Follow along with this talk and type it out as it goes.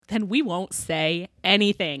then we won't say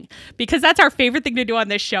anything, because that's our favorite thing to do on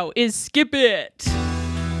this show is skip it.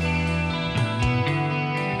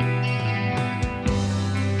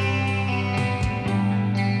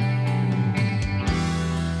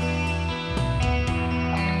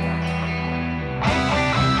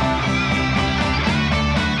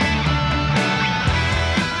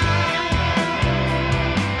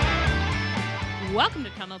 Welcome to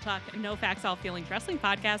Tunnel Talk, No Facts, All Feelings Wrestling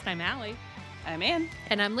Podcast. I'm Allie. I'm Ann.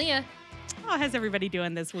 And I'm Leah. Oh, how's everybody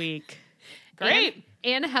doing this week? Great.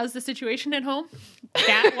 Ann, how's the situation at home?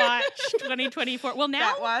 Bat Watch 2024. Well,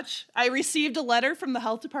 now Bat Watch. I received a letter from the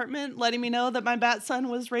health department letting me know that my bat son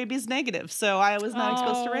was rabies negative, so I was not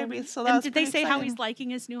exposed to rabies. So that and was did they say exciting. how he's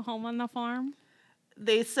liking his new home on the farm?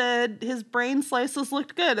 They said his brain slices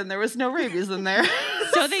looked good and there was no rabies in there.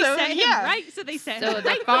 So they sent him right. So they sent him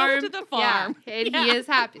right to the farm. Yeah, and he is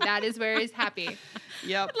happy. That is where he's happy.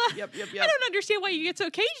 Yep. I don't understand why you get so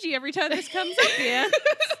cagey every time this comes up, yeah.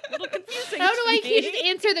 It's a little confusing. How do I to me. just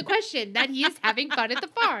answer the question that he is having fun at the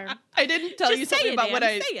farm? I didn't tell you something about when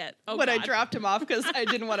I God. dropped him off because I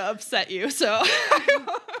didn't want to upset you. So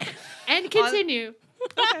And continue.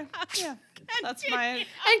 okay. Yeah. That's my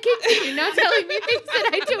And continue. Not telling me things that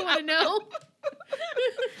I don't want to know.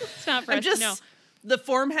 It's not for us to know. The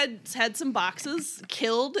form had some boxes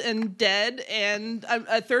killed and dead, and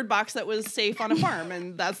a third box that was safe on a farm,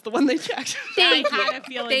 and that's the one they checked. I had a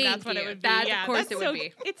feeling that's what it would be. Of course it would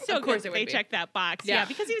be. It's so good they checked that box. Yeah,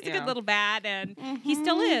 because he was a good little bat, and he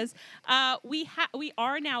still is. We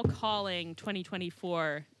are now calling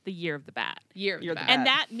 2024 the Year of the Bat. Year of the Bat. And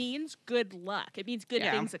that means good luck. It means good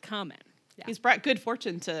things are coming. Yeah. He's brought good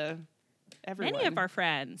fortune to everyone. Many of our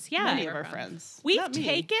friends. Yeah. Many of our friends. We've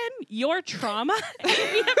taken your trauma and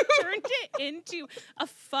we have turned it into a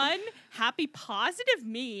fun, happy, positive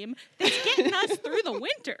meme that's getting us through the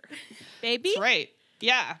winter, baby. That's right.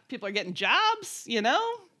 Yeah. People are getting jobs, you know?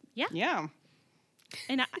 Yeah. Yeah.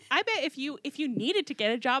 And I bet if you needed to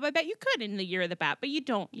get a job, I bet you could in the Year of the Bat, but you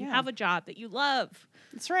don't. You have a job that you love.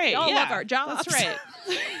 That's right. We all love our jobs. That's right.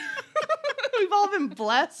 We've all been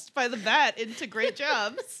blessed by the bat into great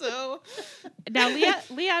jobs. So now,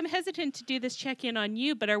 Leah, I'm hesitant to do this check-in on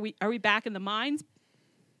you, but are we back in the mines?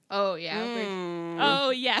 Oh yeah.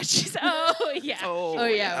 Oh yeah.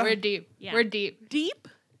 We're deep. Yeah. We're deep. Deep?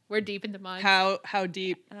 We're deep in the mines. How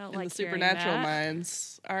deep in like the supernatural that.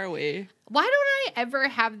 mines are we? Why don't I ever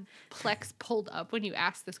have Plex pulled up when you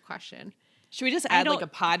ask this question? Should we just add like a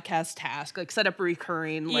podcast task, like set up a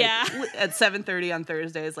recurring, like at 7:30 on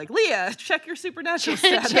Thursdays, like Leah, check your supernatural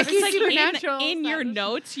status. Check your Like supernatural in your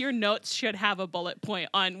notes should have a bullet point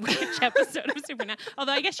on which episode of Supernatural.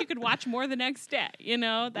 Although I guess you could watch more the next day. You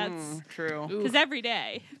know, that's true. Because every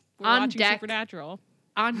day we're On watching deck. Supernatural.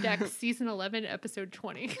 On deck, season 11, episode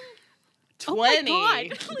 20. 20. Oh my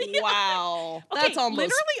God. Wow. Okay, That's almost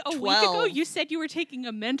literally a 12. week ago you said you were taking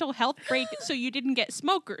a mental health break so you didn't get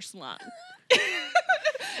smoker slung.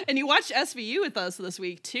 And you watched SVU with us this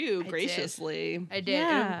week too, graciously. I did.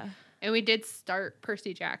 Yeah. And we did start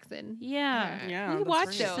Percy Jackson. Yeah. Yeah, We that's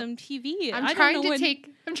watched right. some TV. I'm trying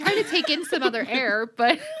to take in some other air,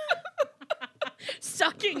 but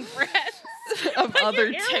sucking breath Of other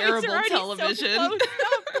Your airways terrible are already television. So closed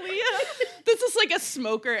up, Leah. This is like a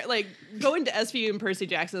smoker, like going to SVU and Percy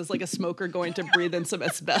Jackson is like a smoker going to breathe in some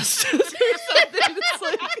asbestos or something. It's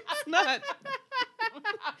like, it's not.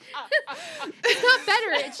 it's not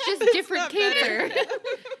better. It's just different cancer.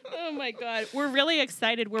 Oh my God. We're really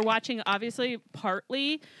excited. We're watching, obviously,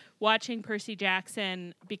 partly watching Percy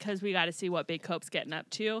Jackson because we got to see what Big Cope's getting up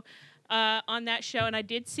to on that show. And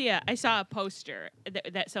I saw a poster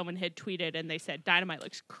that someone had tweeted and they said, Dynamite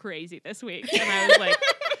looks crazy this week. And I was like,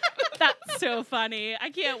 that's so funny. I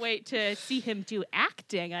can't wait to see him do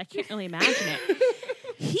acting. I can't really imagine it.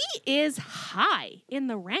 He is high in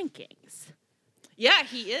the rankings. Yeah,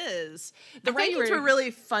 he is. The rankings were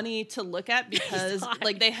really funny to look at because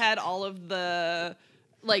like they had all of the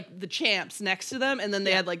champs next to them, and then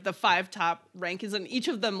they had like the 5 top rankings, and each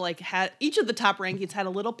of them each of the top rankings had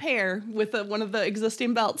a little pair with one of the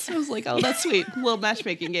existing belts. I was like, oh, that's sweet. Little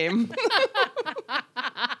matchmaking game.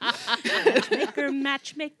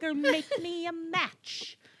 Matchmaker, make me a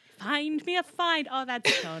match. Find me a find. Oh,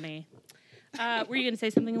 that's Tony. Were you going to say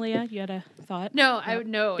something, Leah? You had a thought? No,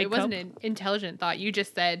 Big it wasn't Cope? an intelligent thought. You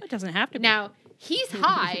just said It doesn't have to be. now he's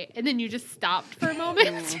high, and then you just stopped for a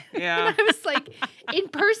moment. Yeah. And I was like, in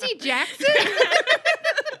Percy Jackson?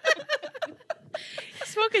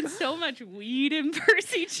 Smoking so much weed in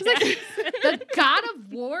Percy Jackson. The God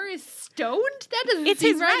of War is stoned? That doesn't It's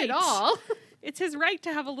seem his right right. at all. It's his right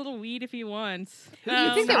to have a little weed if he wants.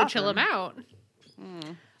 You think that would stop chill him out?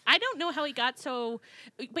 I don't know how he got so,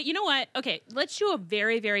 but you know what? Okay, let's do a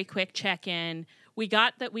very, very quick check-in. We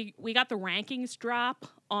got the rankings drop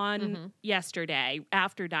on yesterday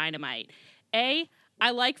after Dynamite. I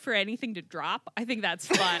like for anything to drop. I think that's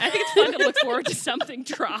fun. I think it's fun to look forward to something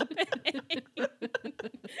dropping.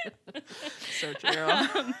 So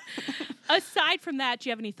true. Aside from that, do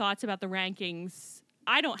you have any thoughts about the rankings?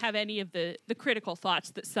 I don't have any of the critical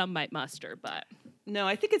thoughts that some might muster, but... No,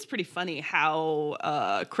 I think it's pretty funny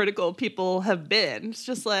how critical people have been. It's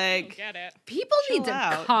just like... I don't get it. People need to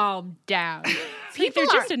out. calm down. People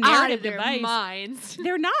They're just are a narrative out of their device. minds.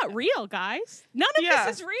 They're not real, guys. None of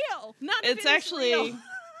this is real. It's actually...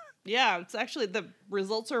 Yeah, it's actually, the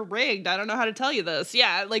results are rigged. I don't know how to tell you this.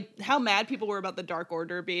 Yeah, like how mad people were about the Dark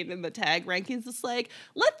Order being in the tag rankings. It's like,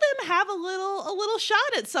 let them have a little shot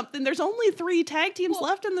at something. There's only 3 tag teams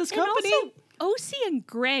left in this company. Also, OC and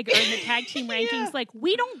Greg are in the tag team rankings. Yeah. Like,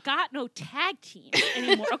 we don't got no tag teams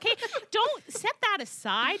anymore, okay? Don't set that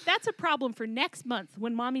aside. That's a problem for next month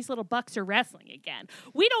when Mommy's Little Bucks are wrestling again.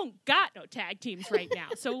 We don't got no tag teams right now,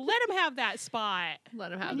 so let them have that spot.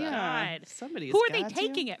 Let them have Yeah. that. God. Somebody's Who are they got to.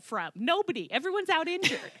 taking it from? Nobody. Everyone's out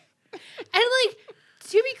injured. And like,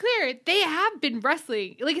 to be clear, they have been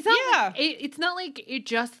wrestling. Like, it's not like it's not like it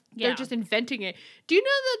just they're just inventing it. Do you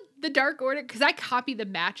know the Dark Order? Because I copy the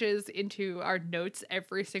matches into our notes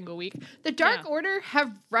every single week. The Dark Order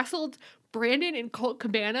have wrestled Brandon and Colt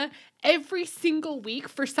Cabana every single week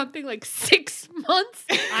for something like 6 months.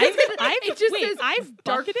 I've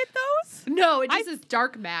bucketed those? No, it just says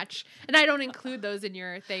dark match, and I don't include those in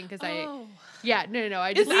your thing because no.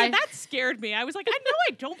 That scared me. I was like, I know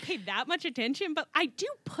I don't pay that much attention, but I do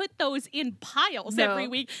put those in piles every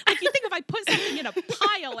week. Like, you think if I put something in a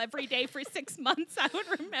pile every day for 6 months, I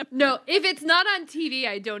would remember. No, if it's not on TV,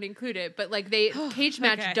 I don't include it. But like Cage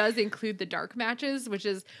Match does include the dark matches, which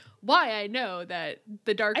is why I know that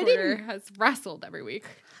the Dark Order has wrestled every week.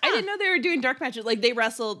 I didn't know they were doing dark matches. Like, they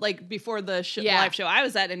wrestled like before the live show I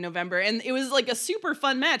was at in November, and it was like a super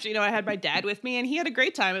fun match. You know, I had my dad with me, and he had a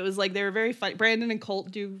great time. It was like they were very fun. Brandon and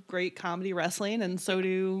Colt do great comedy wrestling, and so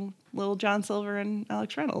do Lil John Silver and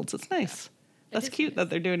Alex Reynolds. It's nice. That's cute that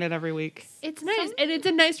they're doing it every week. It's nice, and it's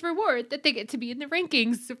a nice reward that they get to be in the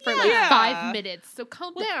rankings for like 5 minutes. So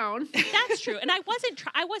calm down. That's true. And I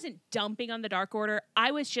wasn't dumping on the Dark Order.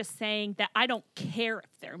 I was just saying that I don't care if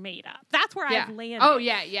they're made up. That's where I've landed. Oh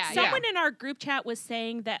yeah. Someone in our group chat was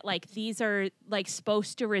saying that like these are like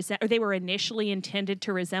supposed to or they were initially intended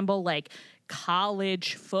to resemble like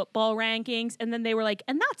college football rankings, and then they were like,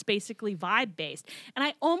 and that's basically vibe based. And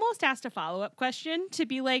I almost asked a follow-up question to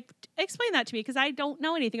be like, explain that to me, because I don't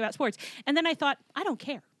know anything about sports. And then I thought, I don't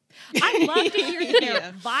care. I'd love to hear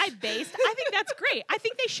they're vibe based. I think that's great. I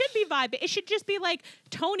think they should be vibe. It should just be like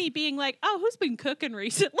Tony being like, oh, who's been cooking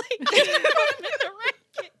recently? I just put him in the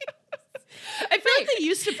rankings. I feel like they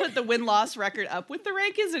used to put the win-loss record up with the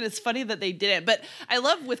rankings, and it's funny that they didn't. But I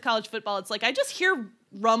love with college football, it's like I just hear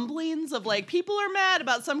rumblings of like people are mad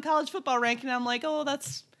about some college football ranking. And I'm like, oh,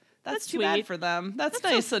 that's too bad for them. That's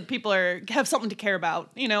nice that people have something to care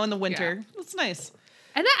about, you know, in the winter. That's nice.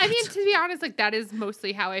 And I mean, to be honest, like that is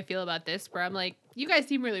mostly how I feel about this, where I'm like, you guys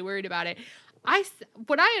seem really worried about it.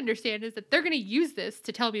 What I understand is that they're going to use this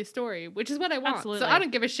to tell me a story, which is what I want. Absolutely. So I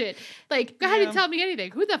don't give a shit. Like, go ahead and tell me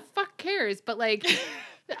anything. Who the fuck cares? But like,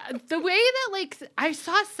 the way that like I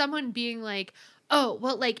saw someone being like, oh,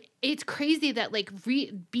 well, like it's crazy that like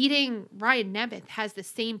beating Ryan Nemeth has the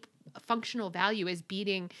same functional value as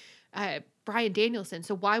beating Bryan Danielson.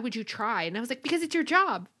 So why would you try? And I was like, because it's your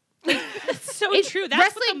job. Like, it's true.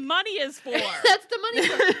 That's what the money is for. That's the money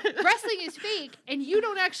for. Wrestling is fake, and you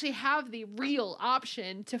don't actually have the real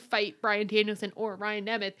option to fight Bryan Danielson or Ryan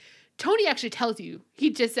Nemeth. Tony actually tells you.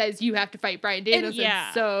 He just says you have to fight Bryan Danielson.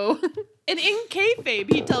 So... And in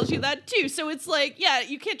kayfabe, he tells you that too. So it's like,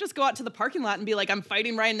 you can't just go out to the parking lot and be like, I'm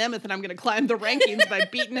fighting Ryan Nemeth and I'm going to climb the rankings by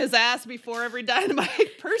beating his ass before every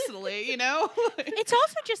Dynamite personally, you know? It's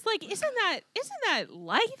also just like, isn't that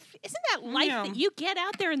life? Isn't that life that you get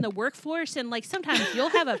out there in the workforce and like sometimes you'll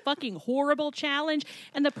have a fucking horrible challenge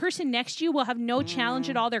and the person next to you will have no challenge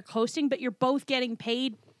at all. They're coasting, but you're both getting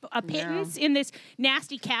paid a pittance in this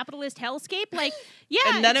nasty capitalist hellscape. Like,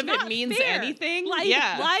 and none of it means anything. Life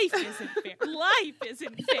isn't fair. Life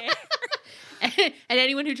isn't fair. And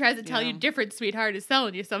anyone who tries to tell you different, sweetheart, is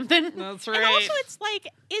selling you something. That's right. And also, it's like,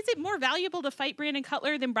 is it more valuable to fight Brandon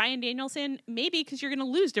Cutler than Bryan Danielson? Maybe, because you're going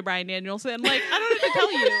to lose to Bryan Danielson. Like, I don't know what to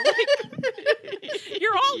tell you. Like,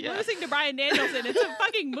 you're all losing to Bryan Danielson. It's a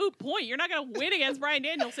fucking moot point. You're not going to win against Bryan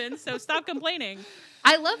Danielson, so stop complaining.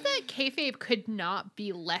 I love that kayfabe could not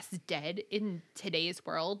be less dead in today's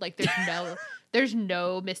world. Like, there's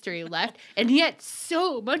no mystery left. And yet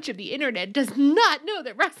so much of the internet does not know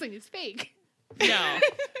that wrestling is fake. No.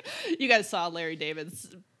 You guys saw Larry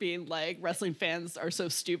David's being like, wrestling fans are so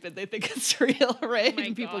stupid they think it's real, right? Oh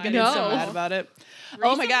and people God. getting so mad about it. Recently?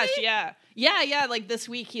 Oh my gosh, yeah. Yeah, like this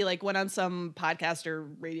week he like went on some podcast or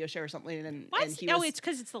radio show or something and he was... it's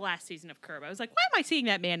because it's the last season of Curb. I was like, why am I seeing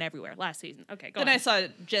that man everywhere? Last season. Okay, go on. Then I saw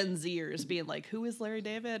Gen Zers being like, who is Larry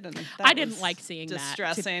David? And I didn't like seeing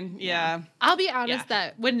distressing. that. Yeah. I'll be honest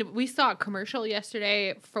that when we saw a commercial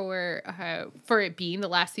yesterday for it being the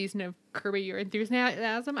last season of Curb Your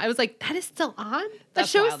Enthusiasm, I was like, that is still on? That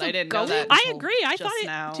show is still I didn't going? know that. I agree. I thought it,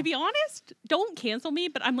 now. to be honest, don't cancel me,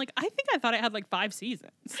 but I'm like, I think I thought it had like 5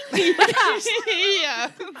 seasons. Yeah. It's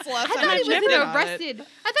the last I time thought it was checked an on Arrested.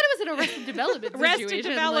 I thought it was an Arrested Development situation. Arrested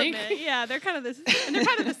Development. Yeah, they're kind of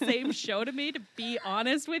the same show to me, to be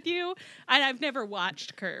honest with you. And I've never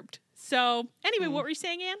watched Curbed. So anyway, what were you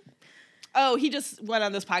saying, Ann? Oh, he just went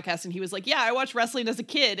on this podcast and he was like, yeah, I watched wrestling as a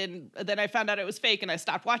kid and then I found out it was fake and I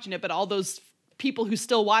stopped watching it. But all those people who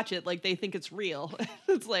still watch it, like, they think it's real.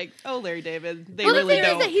 It's like, oh, Larry David, they really the thing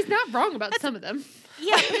don't. is that he's not wrong about some of them.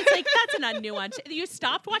 Yeah, but it's like, that's an unnuanced. You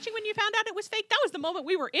stopped watching when you found out it was fake? That was the moment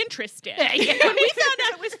we were interested. When we found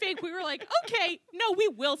out it was fake, we were like, okay, no, we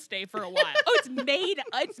will stay for a while. Oh,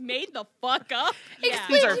 it's made the fuck up? Yeah.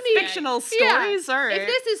 These are fictional stories? Yeah. All right. If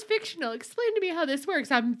this is fictional, explain to me how this works.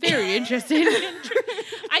 I'm very interested.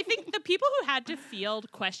 I think the people who had to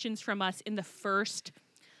field questions from us in the first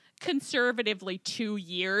conservatively 2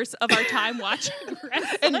 years of our time watching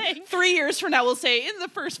wrestling. And 3 years from now, we'll say in the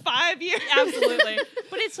first 5 years. Absolutely.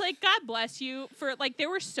 But it's like, God bless you for, like, there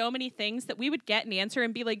were so many things that we would get an answer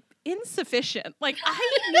and be like, insufficient. Like, I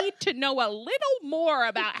need to know a little more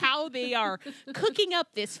about how they are cooking up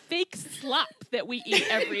this fake slop that we eat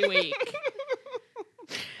every week.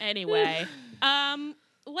 Anyway,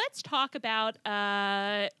 let's talk about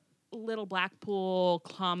Little Blackpool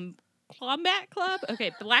Combat Club?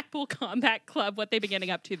 Okay, Blackpool Combat Club, what they've been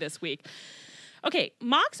getting up to this week. Okay,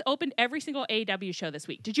 Mox opened every single AEW show this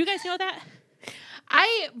week. Did you guys know that?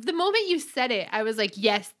 The moment you said it, I was like,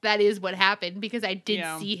 yes, that is what happened, because I did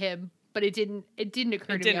see him, but it didn't occur to me on my own.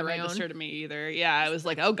 It didn't register to me either. Yeah, I was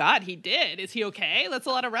like, oh God, he did. Is he okay? That's a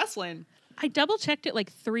lot of wrestling. I double checked it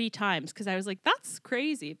like 3 times because I was like, that's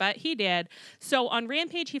crazy, but he did. So on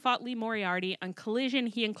Rampage, he fought Lee Moriarty. On Collision,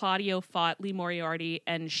 he and Claudio fought Lee Moriarty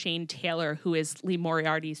and Shane Taylor, who is Lee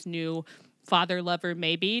Moriarty's new father, lover,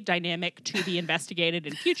 maybe, dynamic to be investigated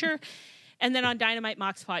in future. And then on Dynamite,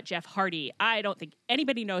 Mox fought Jeff Hardy. I don't think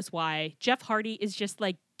anybody knows why. Jeff Hardy is just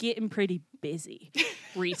like getting pretty busy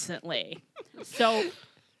recently. So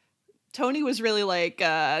Tony was really like,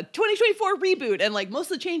 2024 reboot. And like most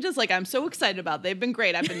of the changes, like, I'm so excited about. They've been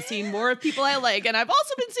great. I've been seeing more of people I like. And I've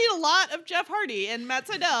also been seeing a lot of Jeff Hardy and Matt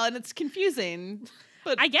Sydal. And it's confusing.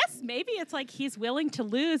 But I guess maybe it's like he's willing to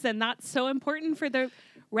lose and not so important for the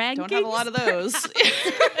rankings. Don't have a lot of those.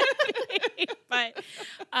 But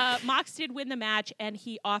Mox did win the match, and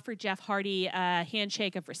he offered Jeff Hardy a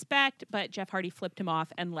handshake of respect, but Jeff Hardy flipped him off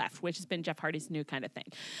and left, which has been Jeff Hardy's new kind of thing.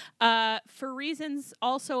 For reasons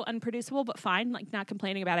also unproducible, but fine, like not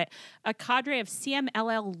complaining about it, a cadre of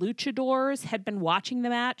CMLL luchadors had been watching the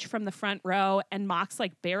match from the front row, and Mox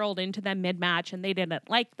like barreled into them mid-match, and they didn't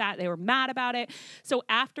like that. They were mad about it. So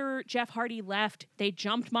after Jeff Hardy left, they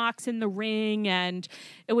jumped Mox in the ring, and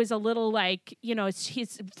it was a little like, you know,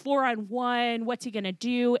 he's 4-on-1. What's he going to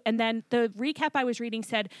do? And then the recap I was reading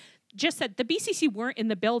said the BCC weren't in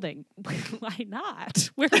the building. Why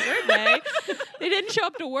not? Where were they? They didn't show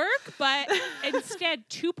up to work, but instead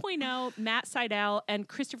 2.0, Matt Sydal and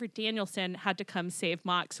Christopher Danielson had to come save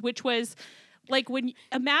Mox, which was like, when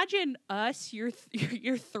imagine us, your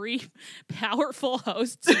 3 powerful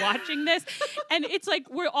hosts watching this, and it's like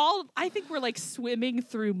I think we're like swimming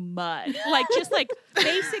through mud, like just like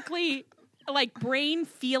basically like brain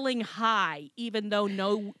feeling high, even though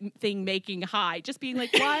no thing making high, just being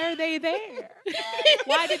like, why are they there?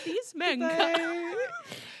 Why did these men come?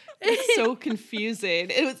 It's so confusing.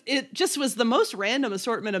 It just was the most random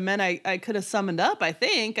assortment of men I could have summoned up, I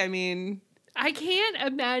think. I mean, I can't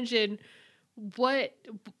imagine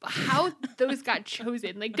how those got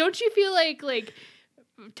chosen. Like, don't you feel like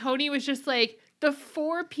Tony was just like, the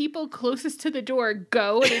 4 people closest to the door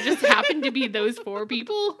go, and it just happened to be those 4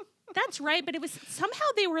 people? That's right, but it was somehow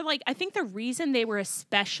they were like, I think the reason they were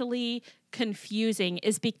especially confusing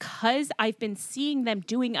is because I've been seeing them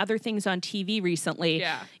doing other things on TV recently.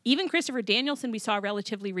 Yeah. Even Christopher Danielson we saw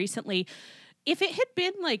relatively recently. If it had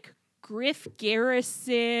been like Griff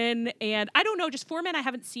Garrison, and I don't know, just 4 men I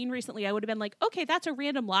haven't seen recently, I would have been like, okay, that's a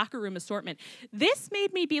random locker room assortment. This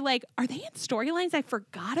made me be like, are they in storylines I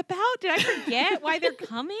forgot about? Did I forget why they're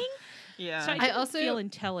coming? Yeah. So I also feel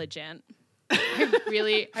intelligent. I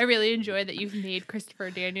really enjoy that you've made Christopher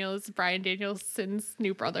Daniels Bryan Danielson's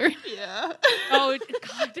new brother. Yeah. Oh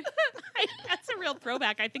God, that's a real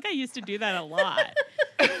throwback. I think I used to do that a lot.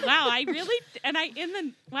 Wow, I really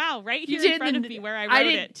right here in front of me where I wrote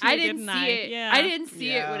it too, I didn't see it. Yeah. I didn't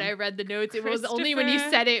see it when I read the notes. It was only when you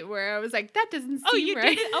said it where I was like, that doesn't seem right.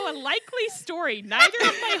 Did it? Oh, a likely story. Neither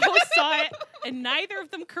of my hosts saw it, and neither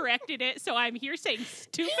of them corrected it. So I'm here saying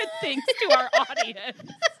stupid things to our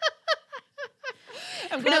audience.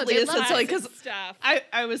 I'm glad Leah said something because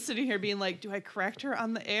I was sitting here being like, do I correct her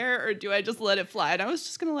on the air or do I just let it fly? And I was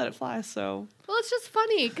just going to let it fly. So, well, it's just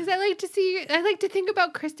funny because I like to think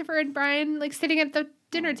about Christopher and Bryan like sitting at the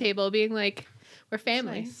dinner table being like, we're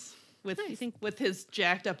family. Nice. With his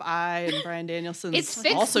jacked up eye and Bryan Danielson's it's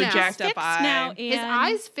fixed also now. jacked up eye. Now, his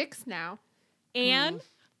eye's fixed now. And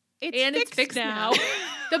it's fixed now.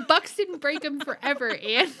 The Bucks didn't break him forever,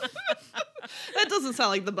 and that doesn't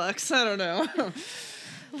sound like the Bucks. I don't know.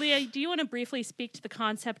 Leah, do you want to briefly speak to the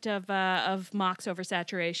concept of Mox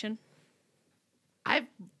oversaturation?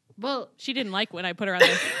 She didn't like when I put her on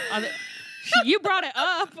the you brought it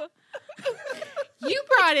up. You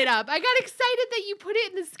brought it up. I got excited that you put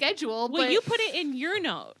it in the schedule. Well, you put it in your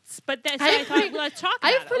notes, but that's I thought let's talk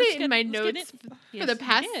about it. I've put it in my notes for the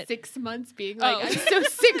past 6 months, being like, I'm so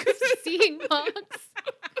sick of seeing Mox.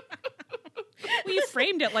 Well, you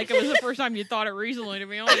framed it like it was the first time you thought it recently, to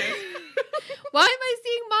be honest. Why am I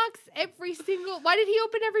seeing Mox every single... Why did he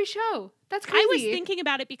open every show? That's crazy. I was thinking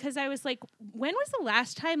about it because I was like, when was the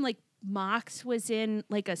last time, like, Mox was in,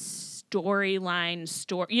 like, a storyline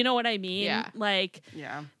story? You know what I mean? Yeah. Like...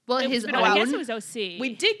 Yeah. Well, I guess it was OC.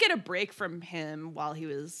 We did get a break from him while he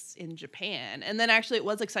was in Japan. And then actually it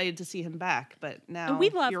was excited to see him back. But now... And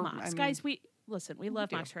we love Mox. Guys, we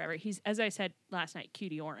love Mox forever. He's, as I said last night,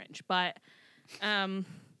 cutie orange. But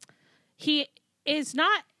he is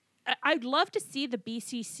not... I'd love to see the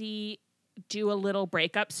BCC do a little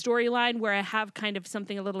breakup storyline where I have kind of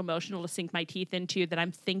something a little emotional to sink my teeth into that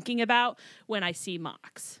I'm thinking about when I see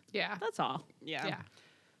Mox. Yeah. That's all. Yeah.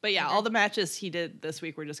 But yeah, all the matches he did this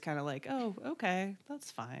week were just kind of like, oh, okay,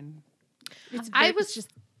 that's fine.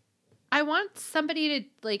 I want somebody to,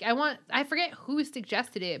 like, I forget who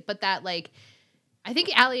suggested it, but that, like, I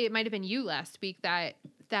think, Allie, it might have been you last week that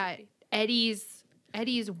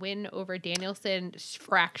Eddie's win over Danielson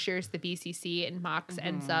fractures the BCC and Mox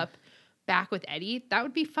ends up back with Eddie. That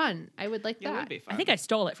would be fun. I would like that. It would be fun. I think I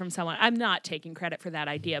stole it from someone. I'm not taking credit for that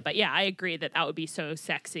idea, but yeah, I agree that would be so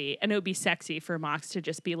sexy. And it would be sexy for Mox to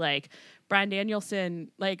just be like, Bryan Danielson,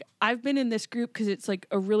 like, I've been in this group because it's like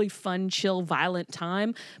a really fun, chill, violent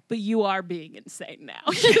time, but you are being insane now.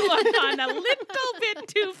 You are gone a little bit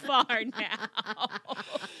too far now.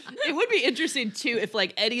 It would be interesting, too, if,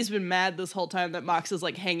 like, Eddie's been mad this whole time that Mox is,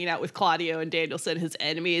 like, hanging out with Claudio and Danielson, his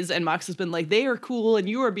enemies, and Mox has been like, they are cool and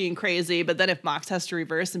you are being crazy, but then if Mox has to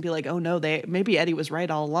reverse and be like, oh, no, maybe Eddie was right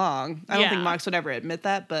all along. I don't think Mox would ever admit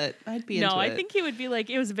that, but I'd be into it. No, I think he would be like,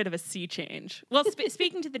 it was a bit of a sea change. Well,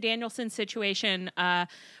 speaking to the Danielson situation,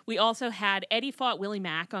 we also had Eddie fought Willie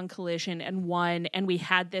Mack on Collision and won, and we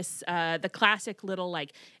had this the classic little,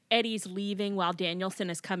 like, Eddie's leaving while Danielson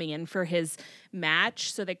is coming in for his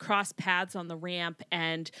match, so they crossed paths on the ramp,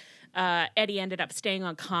 and Eddie ended up staying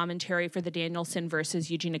on commentary for the Danielson versus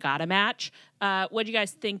Yuji Nagata match. What do you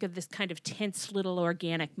guys think of this kind of tense little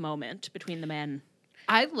organic moment between the men?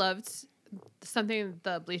 I loved something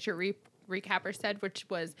the Bleacher recapper said, which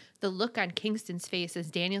was the look on Kingston's face as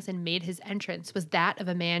Danielson made his entrance was that of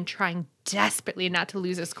a man trying desperately not to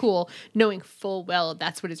lose his cool, knowing full well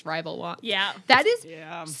that's what his rival wants. Yeah. That is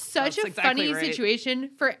such a funny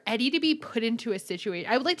situation for Eddie to be put into a situation.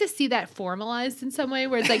 I would like to see that formalized in some way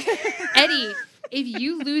where it's like, Eddie, if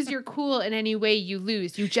you lose your cool in any way, you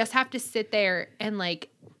lose. You just have to sit there and, like,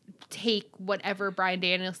 take whatever Bryan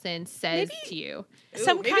Danielson says to you.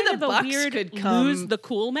 Some kind of a weird lose the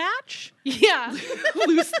cool match? Yeah.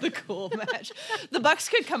 Lose the cool match. The Bucks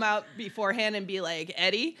could come out beforehand and be like,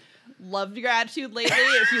 Eddie, loved your attitude lately.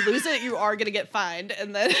 If you lose it, you are going to get fined.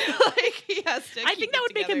 And then, like, he has to I think that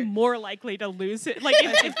would make him more likely to lose it. Like,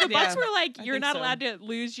 if the Bucks were like, you're not allowed to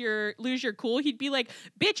lose your cool, he'd be like,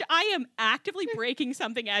 bitch, I am actively breaking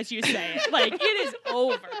something as you say it. Like, it is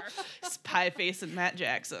over. It's Pie Face and Matt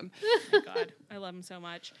Jackson. Oh my God. I love him so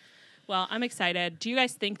much. Well, I'm excited. Do you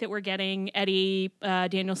guys think that we're getting Eddie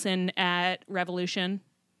Danielson at Revolution?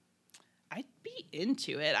 I'd be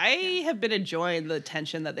into it. I have been enjoying the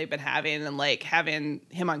tension that they've been having, and like having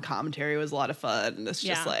him on commentary was a lot of fun. And it's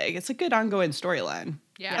just like, it's a good ongoing storyline.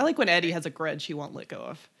 Yeah. I like when Eddie has a grudge he won't let go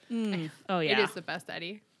of. Oh, yeah. It is the best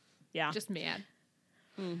Eddie. Yeah. Just mad.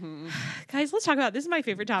 Mm-hmm. Guys, let's talk about this. Is my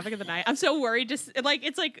favorite topic of the night. I'm so worried. Just like,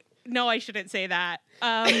 it's like, no, I shouldn't say that.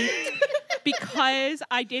 Because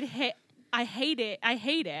I hate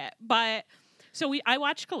it. But so I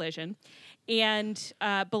watched Collision and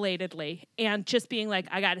belatedly, and just being like,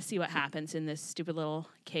 I got to see what happens in this stupid little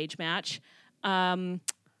cage match.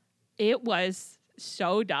 It was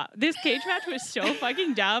so dumb. This cage match was so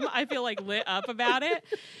fucking dumb. I feel like lit up about it.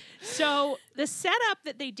 So the setup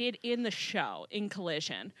that they did in the show in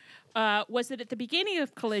Collision was that at the beginning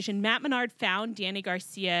of Collision, Matt Menard found Danny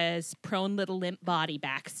Garcia's prone little limp body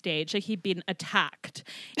backstage. Like he'd been attacked.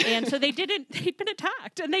 And so he'd been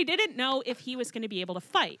attacked, and they didn't know if he was going to be able to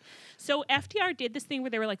fight. So FTR did this thing where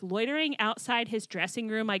they were like loitering outside his dressing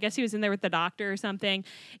room. I guess he was in there with the doctor or something.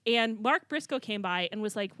 And Mark Briscoe came by and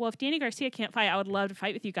was like, well, if Danny Garcia can't fight, I would love to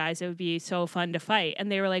fight with you guys. It would be so fun to fight. And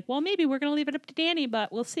they were like, well, maybe we're going to leave it up to Danny,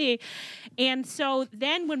 but we'll see. And so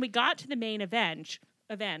then when we got to the main event,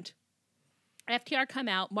 FTR come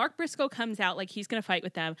out, Mark Briscoe comes out like he's going to fight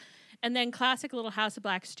with them. And then classic little House of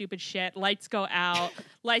Black stupid shit. Lights go out.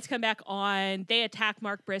 Lights come back on. They attack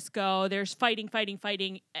Mark Briscoe. There's fighting.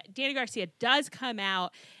 Danny Garcia does come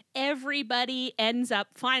out. Everybody ends up,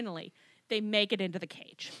 finally, they make it into the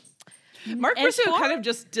cage. Mark Briscoe kind of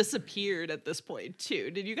just disappeared at this point,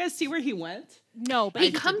 too. Did you guys see where he went? No, but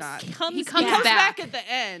he comes back at the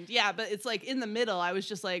end. Yeah, but it's like in the middle. I was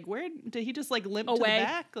just like, where did he just like limp away to the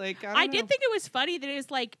back? Like I did think it was funny that it was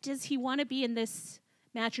like, does he want to be in this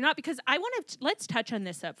match or not? Because I want to, let's touch on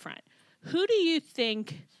this up front. Who do you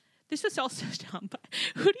think, this was also dumb, but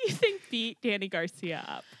who do you think beat Danny Garcia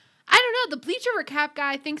up? I don't know. The Bleacher Recap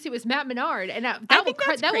guy thinks it was Matt Menard, and that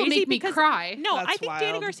will make me cry. No, that's I think wild.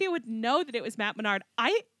 Danny Garcia would know that it was Matt Menard.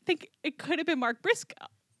 I think it could have been Mark Briscoe.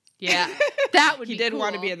 Yeah, that would be He did cool.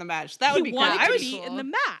 want to be in the match. That would be cool. I would be in the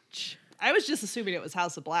match. I was just assuming it was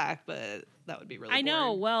House of Black, but that would be really boring.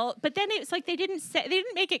 know. Well, but then it's like they didn't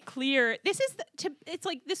make it clear. This is it's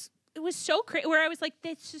like this. It was so crazy where I was like,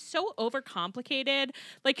 this is so overcomplicated.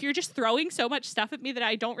 Like you're just throwing so much stuff at me that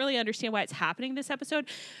I don't really understand why it's happening this episode.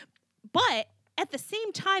 But at the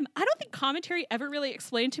same time, I don't think commentary ever really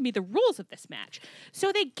explained to me the rules of this match.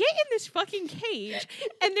 So they get in this fucking cage,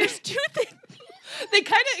 and there's two things. They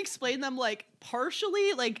kind of explain them like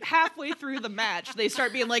partially, like halfway through the match. They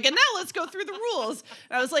start being like, and now let's go through the rules.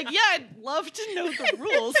 And I was like, yeah, I'd love to know the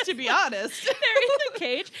rules, to be honest. They're in the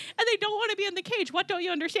cage, and they don't want to be in the cage. What don't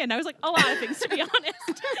you understand? I was like, a lot of things, to be honest.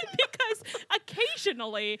 Because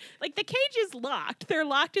occasionally, like, the cage is locked. They're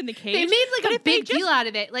locked in the cage. They made like a big deal out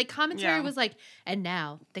of it. Like, commentary was like, and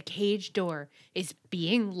now the cage door is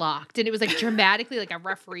being locked. And it was like dramatically, like a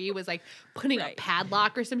referee was like putting a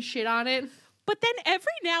padlock or some shit on it. But then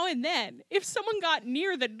every now and then, if someone got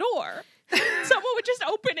near the door, someone would just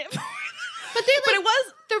open it for them. But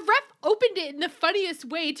the ref opened it in the funniest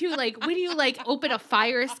way too. Like when you like open a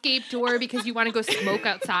fire escape door because you want to go smoke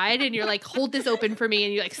outside, and you're like, hold this open for me,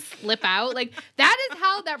 and you like slip out. Like that is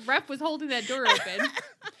how that ref was holding that door open.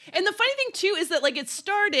 And the funny thing too is that like it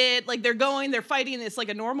started like they're fighting. It's like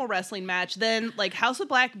a normal wrestling match. Then like House of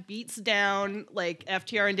Black beats down like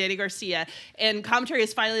FTR and Danny Garcia, and commentary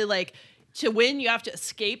is finally like, to win, you have to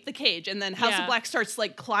escape the cage. And then House of Black starts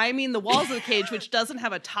like climbing the walls of the cage, which doesn't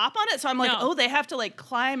have a top on it. So I'm like, oh, they have to like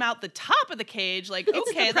climb out the top of the cage. Like,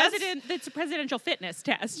 okay, it's a presidential fitness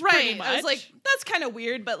test. Right. Pretty much. I was like, that's kind of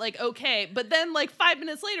weird, but like, okay. But then like 5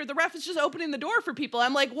 minutes later, the ref is just opening the door for people.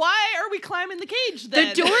 I'm like, why are we climbing the cage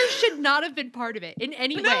then? The door should not have been part of it in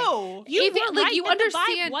any way. No. You understand. The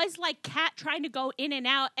vibe was like Cat trying to go in and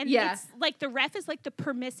out. And it's like the ref is like the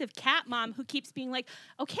permissive cat mom who keeps being like,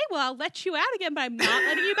 okay, well, I'll let you out again, but I'm not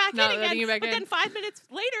letting you back in again. Then 5 minutes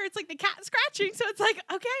later, it's like the cat scratching. So it's like,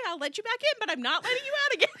 okay, I'll let you back in, but I'm not letting you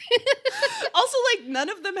out again. Also, like, none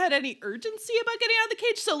of them had any urgency about getting out of the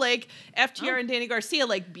cage. So, like, FTR and Danny Garcia,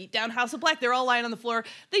 like, beat down House of Black. They're all lying on the floor.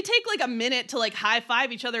 They take, like, a minute to, like,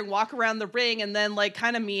 high-five each other and walk around the ring and then, like,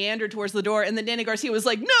 kind of meander towards the door. And then Danny Garcia was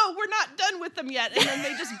like, no, we're not done with them yet. And then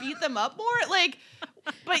they just beat them up more. Like,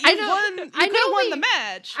 but you could have won the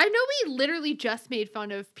match. I know we literally just made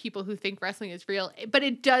fun of people who think wrestling is real, but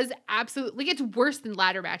it does absolutely, like, it's worse than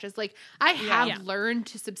ladder matches. Like, I have learned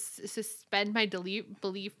to suspend my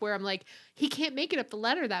belief where I'm like, he can't make it up the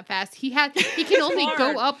ladder that fast. He can only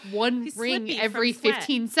go up one ring every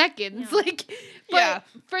 15 seconds. Yeah. Like, but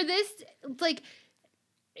for this, like,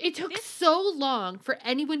 It took so long for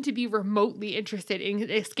anyone to be remotely interested in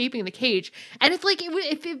escaping the cage. And it's like,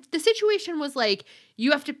 if the situation was like,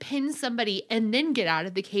 you have to pin somebody and then get out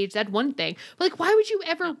of the cage, that's one thing. But like, why would you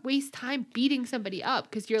ever waste time beating somebody up?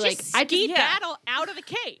 Because you're just like, battle out of the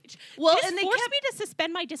cage. Well, this and they forced me to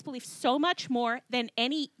suspend my disbelief so much more than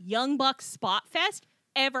any Young Bucks spot fest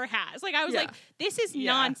ever has. Like, I was like, this is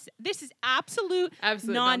nonsense. This is absolute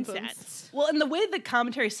nonsense. Well, and the way the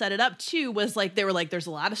commentary set it up too was like, they were like, there's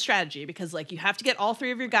a lot of strategy because like you have to get all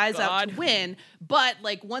three of your guys out to win, but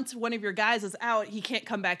like once one of your guys is out, he can't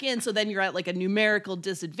come back in, so then you're at like a numerical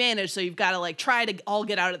disadvantage, so you've got to like try to all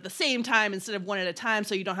get out at the same time instead of one at a time,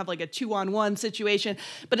 so you don't have like a 2-on-1 situation.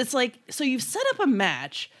 But it's like, so you've set up a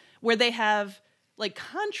match where they have like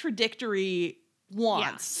contradictory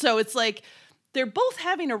wants. So it's like, they're both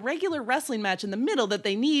having a regular wrestling match in the middle that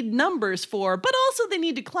they need numbers for, but also they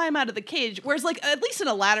need to climb out of the cage. Whereas, like, at least in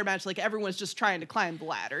a ladder match, like, everyone's just trying to climb the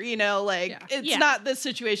ladder, you know? Like, it's not this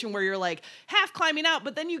situation where you're, like, half climbing out,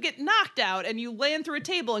 but then you get knocked out and you land through a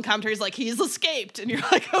table and commentary's like, he's escaped. And you're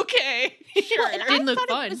like, okay, sure. It didn't look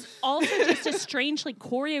fun. It was also just a strangely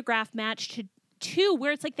choreographed match, too,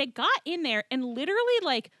 where it's like they got in there and literally,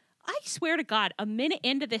 like, I swear to God, a minute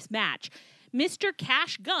into this match, Mr.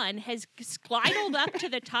 Cash Gunn has glided up to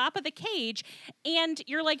the top of the cage, and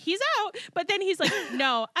you're like, he's out. But then he's like,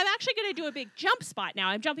 no, I'm actually going to do a big jump spot now.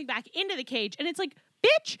 I'm jumping back into the cage. And it's like,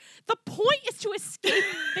 bitch, the point is to escape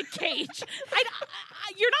the cage.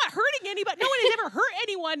 You're not hurting anybody. No one has ever hurt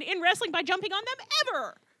anyone in wrestling by jumping on them,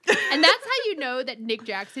 ever. And that's how you know that Nick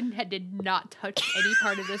Jackson did not touch any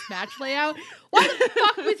part of this match layout. Why the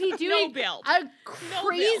fuck was he doing a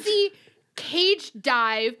crazy cage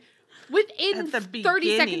dive within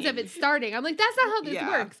 30 seconds of it starting? I'm like, that's not how this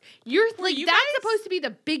works. You're like, that's supposed to be the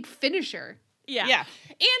big finisher. Yeah.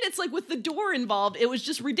 And it's like with the door involved, it was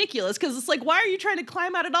just ridiculous because it's like, why are you trying to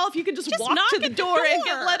climb out at all if you can just walk to the door and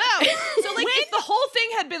get let out? So like if the whole thing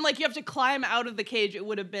had been like you have to climb out of the cage, it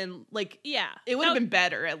would have been like, it would have been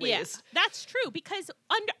better at least. That's true because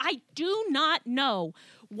I do not know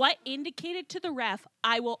what indicated to the ref,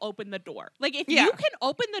 I will open the door. Like, if you can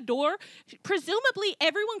open the door, presumably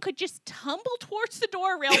everyone could just tumble towards the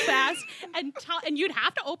door real fast, and you'd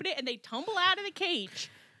have to open it, and they tumble out of the cage.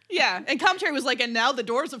 Yeah, and commentary was like, and now the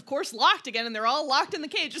door's of course locked again, and they're all locked in the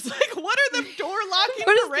cage. It's like, what are the door locking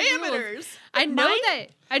parameters? I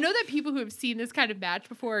know that people who have seen this kind of match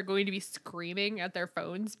before are going to be screaming at their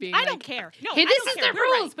phones, being like, I don't care. No, hey, this is the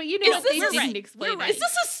rules, but you know they didn't explain it. Is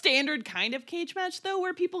this a standard kind of cage match though,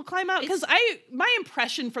 where people climb out? Because my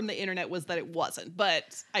impression from the internet was that it wasn't,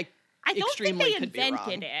 but I don't think they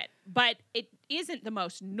invented it, but it isn't the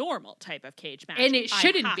most normal type of cage match, and it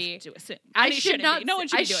shouldn't be. To assume. I should not. No one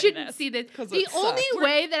should be doing this. See this. The only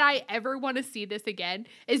way that I ever want to see this again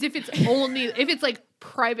is if it's like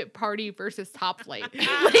private party versus Top Flight.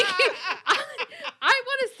 Like, I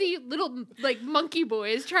want to see little like monkey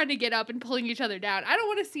boys trying to get up and pulling each other down. I don't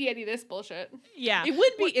want to see any of this bullshit. Yeah, it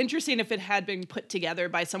would be interesting if it had been put together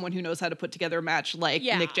by someone who knows how to put together a match, like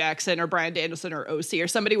Nick Jackson or Bryan Danielson or OC or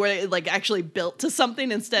somebody where it like actually built to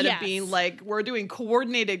something instead of being like we're doing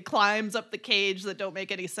coordinated climbs up the cage that don't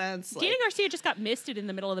make any sense. Daniel Garcia just got misted in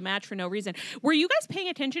the middle of the match for no reason. Were you guys paying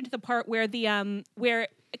attention to the part where the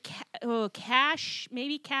Cash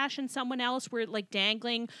and someone else were like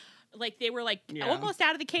dangling? Like they were like almost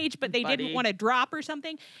out of the cage, but they didn't want to drop or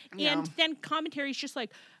something. Yeah. And then commentary's just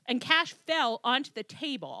like, and Cash fell onto the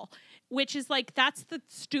table, which is like, that's the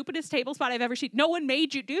stupidest table spot I've ever seen. No one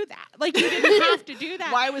made you do that. Like you didn't have to do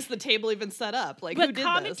that. Why was the table even set up? Like, but who did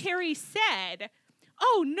commentary said,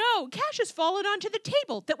 oh no, Cash has fallen onto the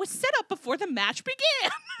table that was set up before the match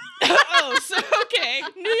began. So okay.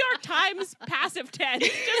 New York Times passive tense.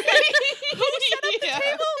 Just like, who set up the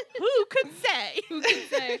table? Who could say? Who could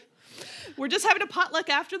say? We're just having a potluck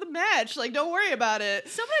after the match. Like, don't worry about it.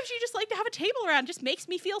 Sometimes you just like to have a table around. It just makes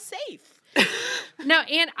me feel safe. No,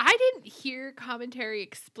 and I didn't hear commentary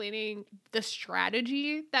explaining the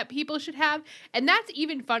strategy that people should have. And that's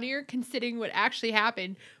even funnier considering what actually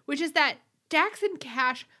happened, which is that Dax and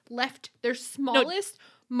Cash left their smallest,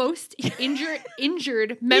 most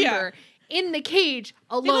injured member in the cage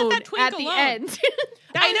alone at the end.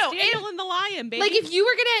 I know, Daniel and the Lion, baby. Like if you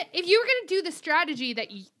were gonna do the strategy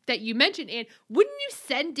that you mentioned, Anne, wouldn't you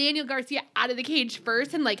send Daniel Garcia out of the cage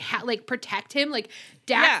first and like protect him? Like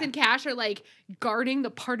Dax and Cash are like guarding the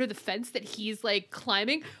part of the fence that he's like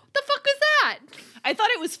climbing. What the fuck was that? I thought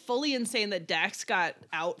it was fully insane that Dax got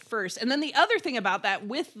out first. And then the other thing about that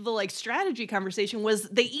with the like strategy conversation was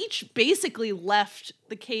they each basically left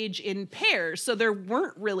the cage in pairs. So there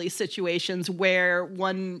weren't really situations where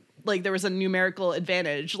one like there was a numerical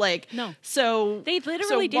advantage. Like, no. So they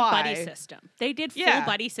literally did buddy system. They did full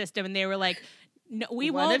buddy system, and they were like, no,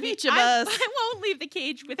 we one won't. Of each of us. I won't leave the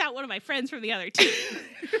cage without one of my friends from the other team.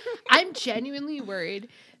 I'm genuinely worried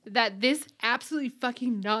that this absolutely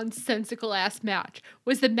fucking nonsensical ass match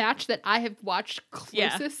was the match that I have watched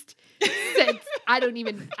closest since I don't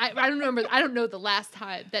remember. I don't know the last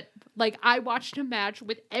time that like I watched a match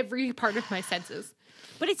with every part of my senses.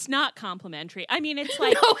 But it's not complimentary. I mean, it's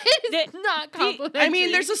like... No, it's not complimentary. I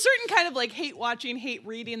mean, there's a certain kind of, like, hate watching, hate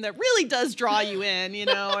reading that really does draw you in, you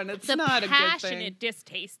know, and it's not a good thing. The passionate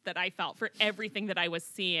distaste that I felt for everything that I was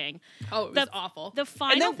seeing. Oh, it was awful. The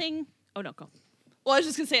final thing... Oh, no, go. Well, I was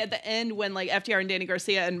just going to say, at the end, when, like, FTR and Danny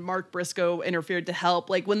Garcia and Mark Briscoe interfered to help,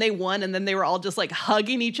 like, when they won and then they were all just, like,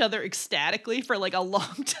 hugging each other ecstatically for, like, a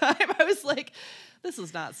long time, I was like, this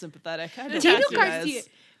is not sympathetic.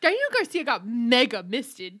 Daniel Garcia got mega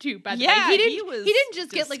misted too. By the way, he didn't just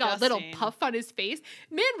get like a little puff on his face.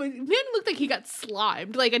 Man looked like he got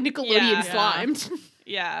slimed, like a Nickelodeon slimed.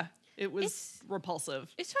 Yeah, it was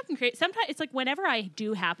repulsive. It's fucking crazy. Sometimes it's like whenever I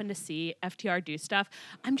do happen to see FTR do stuff,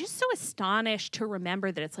 I'm just so astonished to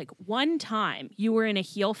remember that it's like one time you were in a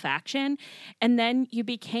heel faction, and then you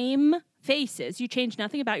became faces. You changed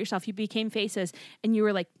nothing about yourself. You became faces, and you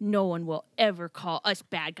were like, no one will ever call us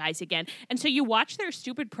bad guys again. And so you watch their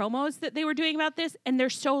stupid promos that they were doing about this, and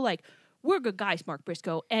they're so like, we're good guys, Mark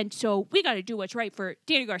Briscoe, and so we got to do what's right for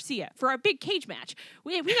Danny Garcia for our big cage match.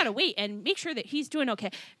 We got to wait and make sure that he's doing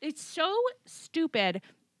okay. It's so stupid.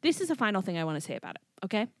 This is the final thing I want to say about it,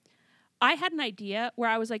 okay? I had an idea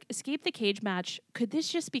where I was like, escape the cage match. Could this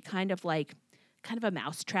just be kind of a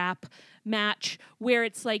mousetrap match where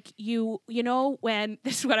it's like you know when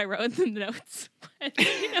this is what I wrote in the notes.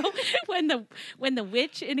 when the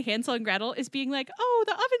witch in Hansel and Gretel is being like, oh,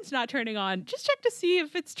 the oven's not turning on, just check to see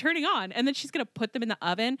if it's turning on, and then she's gonna put them in the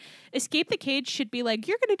oven. Escape the cage should be like,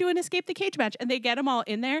 you're gonna do an escape the cage match, and they get them all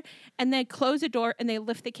in there and they close a door and they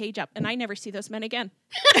lift the cage up, and I never see those men again.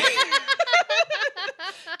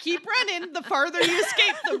 Keep running. The farther you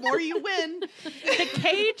escape, the more you win. The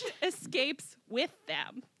cage escapes with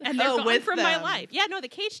them, and they're gone from my life. Yeah, no, the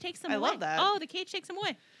cage takes them away. I love that. Oh, the cage takes them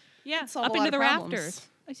away. Yeah, up into the rafters.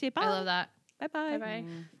 I say bye. I love that. Bye-bye. Bye-bye.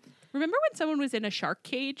 Remember when someone was in a shark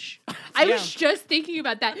cage? I was just thinking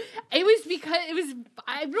about that. It was because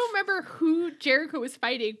I don't remember who Jericho was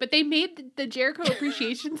fighting, but they made the Jericho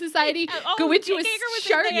Appreciation Society go into a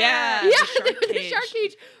shark. Yeah, the shark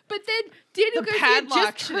cage. But then Daniel Garcia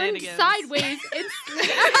just turned sideways and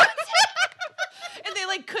and they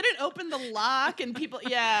like couldn't open the lock, and people,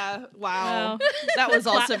 wow. That was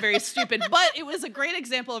also very stupid, but it was a great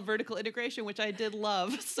example of vertical integration, which I did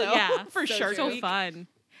love. So for sure, so fun.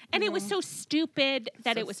 And it was so stupid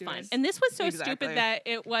that it was fun. And this was so stupid that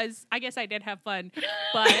it was, I guess I did have fun,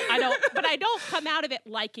 but I don't come out of it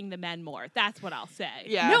liking the men more. That's what I'll say.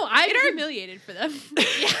 Yeah. No, I'm humiliated for them.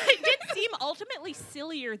 It did seem ultimately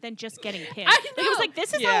sillier than just getting pinned. Like, it was like,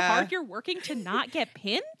 this is how hard you're working to not get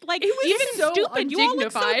pinned? Like, it was even so stupid. Undignified. You all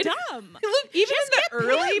look so dumb. Look, even in the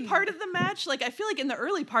early part of the match, like, I feel like in the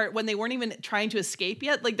early part when they weren't even trying to escape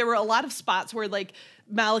yet, like, there were a lot of spots where, like,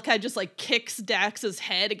 Malachi just like kicks Dax's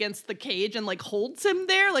head against the cage and like holds him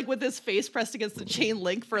there, like with his face pressed against the chain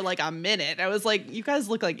link for like a minute. I was like, you guys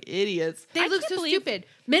look like idiots. They look so stupid.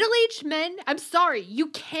 Middle-aged men, I'm sorry, you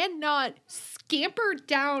cannot scamper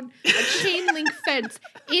down a chain link fence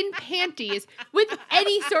in panties with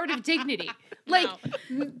any sort of dignity. Like,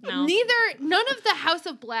 none of the House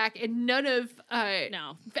of Black and none of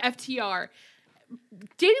FTR.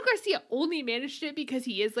 Daniel Garcia only managed it because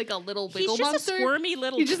he is like a little wiggle monster. He's just a squirmy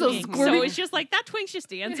little twink. So it's just like, that twink's just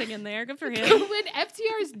dancing in there. Good for him. When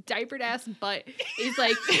FTR's diapered ass butt is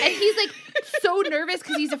like, and he's like so nervous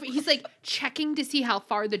because he's like checking to see how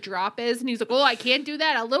far the drop is, and he's like, oh, I can't do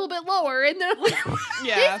that, a little bit lower, and then like,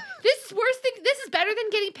 this is worse thing. This is better than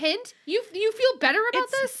getting pinned. You feel better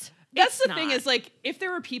about this? That's the thing is, like, if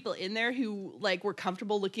there were people in there who, like, were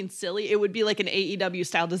comfortable looking silly, it would be like an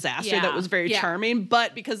AEW-style disaster that was very charming.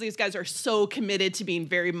 But because these guys are so committed to being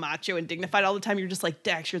very macho and dignified all the time, you're just like,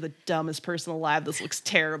 Dax, you're the dumbest person alive. This looks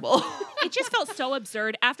terrible. It just felt so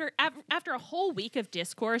absurd after a whole week of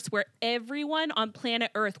discourse where everyone on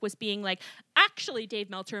planet Earth was being like, actually, Dave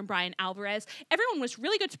Meltzer and Brian Alvarez, everyone was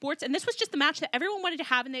really good sports, and this was just the match that everyone wanted to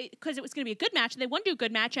have, and because it was going to be a good match, and they wanted to do a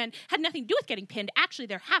good match, and had nothing to do with getting pinned. Actually,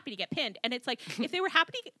 they're happy to get pinned, and it's like, if they were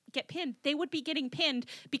happy to get pinned, they would be getting pinned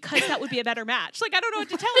because that would be a better match. Like, I don't know what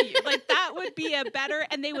to tell you. Like, that would be a better,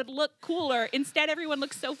 and they would look cooler. Instead, everyone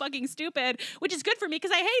looks so fucking stupid, which is good for me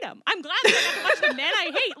because I hate them. I'm glad that I got to watch the men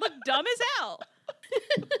I hate look dumb as hell.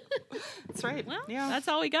 That's right. Well, that's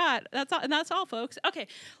all we got. That's all, folks. Okay,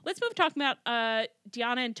 let's move talking about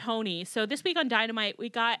Deonna and Tony. So this week on Dynamite, we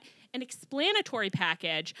got an explanatory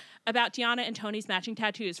package about Deonna and Tony's matching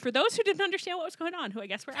tattoos. For those who didn't understand what was going on, who I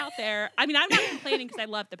guess were out there, I mean, I'm not complaining because I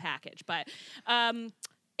love the package, but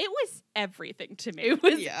it was everything to me. It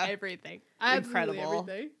was everything. Incredible. Absolutely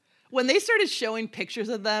everything. When they started showing pictures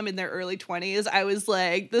of them in their early 20s, I was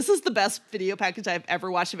like, this is the best video package I've ever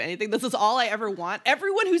watched of anything. This is all I ever want.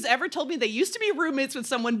 Everyone who's ever told me they used to be roommates with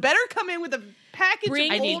someone better come in with a package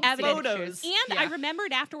of old photos. And I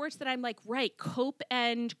remembered afterwards that I'm like, right, Cope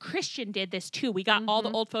and Christian did this too. We got all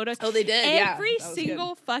the old photos. Oh, they did? Every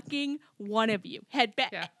single fucking one of you had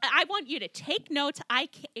I want you to take notes.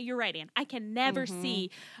 You're right, Ann. I can never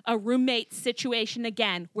see a roommate situation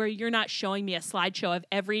again where you're not showing me a slideshow of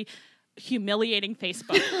every humiliating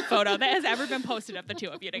Facebook photo that has ever been posted of the two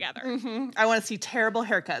of you together. I want to see terrible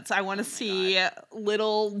haircuts. I want to see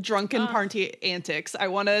little drunken party antics. I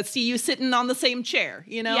want to see you sitting on the same chair.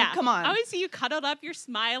 You know, come on. I want to see you cuddled up. You're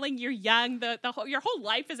smiling. You're young. Your whole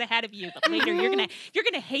life is ahead of you. But later, you're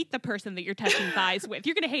gonna hate the person that you're touching thighs with.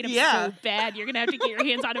 You're gonna hate him so bad. You're gonna have to get your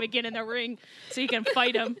hands on him again in the ring so you can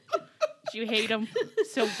fight him. You hate him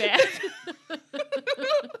so bad.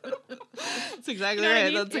 That's exactly right. I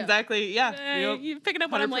mean? That's exactly, you picking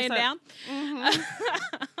up what 100%. I'm laying down?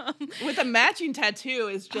 With a matching tattoo,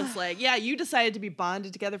 it's just like, you decided to be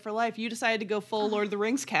bonded together for life. You decided to go full Lord of the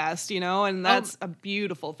Rings cast, and that's a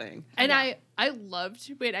beautiful thing. And I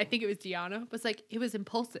loved when I think it was Deonna was like, it was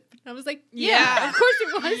impulsive. And I was like, of course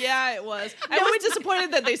it was. Yeah, it was. I was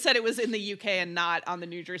disappointed that they said it was in the UK and not on the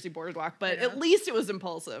New Jersey boardwalk, but at least it was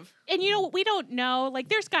impulsive. And we don't know, like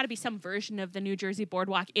there's got to be some version of the New Jersey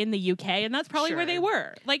boardwalk in the UK, and that's probably where they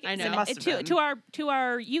were. Like I know. To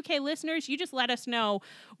our UK listeners, you just let us know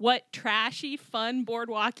what trashy fun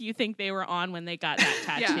boardwalk you think they were on when they got that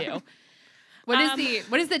tattoo. What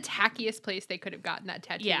is the tackiest place they could have gotten that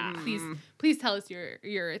tattoo? Yeah. Please tell us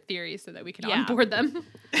your theories so that we can onboard them.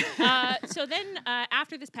 So then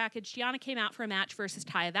after this package, Deonna came out for a match versus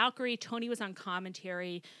Taya Valkyrie. Tony was on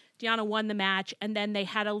commentary. Deonna won the match, and then they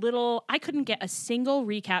had I couldn't get a single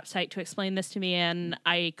recap site to explain this to me, and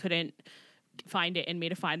I couldn't find it in me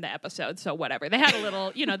to find the episode, so whatever. They had a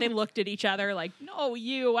little, they looked at each other like, no,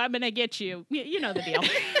 I'm going to get you. You know the deal.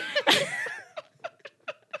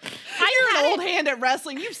 You're an old hand at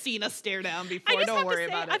wrestling. You've seen us stare down before. Don't worry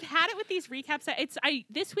about it. I've had it with these recaps.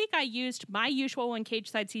 This week I used my usual one,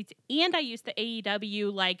 Cage Side Seats, and I used the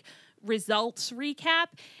AEW results recap,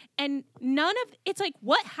 and it's like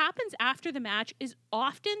what happens after the match is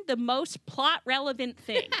often the most plot relevant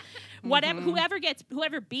thing.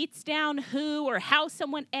 Whoever beats down who, or how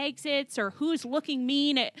someone exits, or who's looking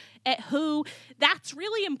mean at who, that's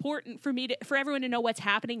really important for everyone to know what's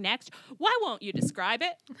happening next. Why won't you describe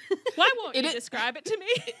it? Why won't you describe it to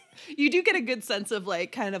me? You do get a good sense of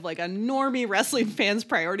kind of a normie wrestling fans'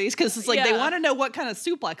 priorities, because it's they want to know what kind of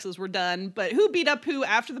suplexes were done, but who beat up who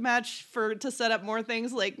after the match to set up more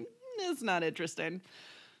things, it's not interesting.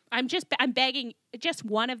 I'm begging, just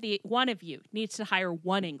one of you needs to hire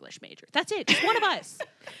one English major. That's it, just one of us.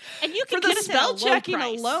 And you can for get the us spell at a low checking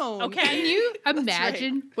price, alone. Okay? Can you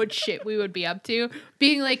imagine what shit we would be up to?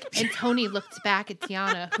 Being like, and Tony looked back at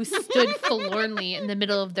Deonna, who stood forlornly in the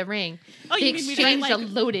middle of the ring. Oh, they exchanged a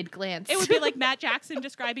loaded glance. It would be like Matt Jackson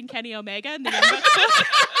describing Kenny Omega and the Young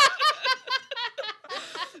Bucks.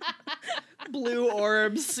 Blue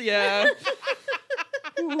orbs, yeah.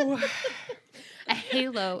 Ooh. A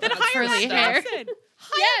halo then of curly hair.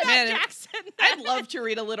 Matt Jackson. I'd love to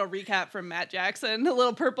read a little recap from Matt Jackson, a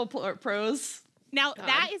little purple prose. Now,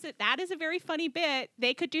 that is a very funny bit.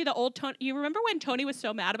 They could do the old Tony. You remember when Tony was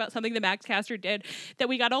so mad about something the Max Caster did that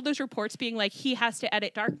we got all those reports being like, he has to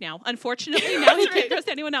edit Dark now. Unfortunately, now he can't trust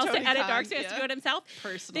anyone else Tony to edit Khan, Dark, so he has to do it himself.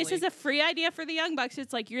 Personally. This is a free idea for the Young Bucks.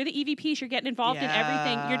 It's like, you're the EVPs. You're getting involved in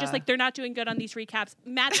everything. You're just like, they're not doing good on these recaps.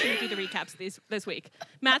 Matt's going to do the recaps this week.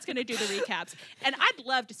 Matt's going to do the recaps. And I'd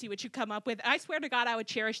love to see what you come up with. I swear to God, I would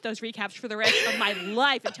cherish those recaps for the rest of my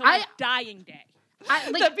life until my dying day.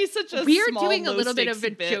 That'd be such a we're small, doing a little bit of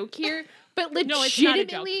a joke here, but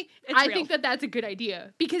legitimately, I think that's a good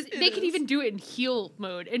idea, because they could even do it in heel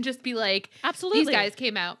mode and just be like, absolutely, these guys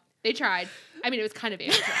came out, they tried. I mean, it was kind of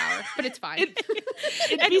amateur hour, but it's fine.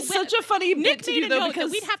 It'd be such a funny bit to do, though,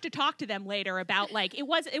 because we'd have to talk to them later about it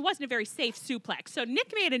wasn't a very safe suplex. So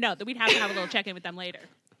Nick made a note that we'd have to have a little check-in with them later.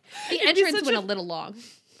 The entrance went a little long.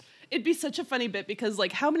 It'd be such a funny bit, because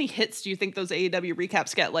how many hits do you think those AEW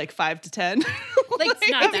recaps get? 5 to 10?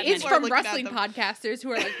 It's from wrestling podcasters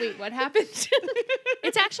who are like, wait, what happened? It's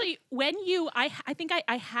It's actually when I think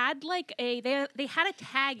I had like they had a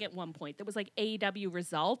tag at one point that was like AEW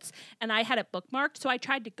results, and I had it bookmarked. So I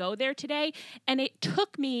tried to go there today, and it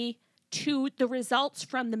took me to the results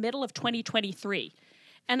from the middle of 2023.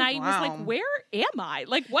 And I was like, where am I?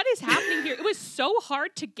 Like, what is happening here? It was so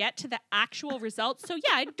hard to get to the actual results. So,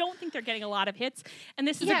 yeah, I don't think they're getting a lot of hits. And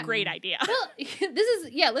this is a great idea. Well,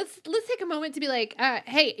 let's take a moment to be like,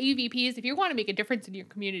 hey, AVPs, if you want to make a difference in your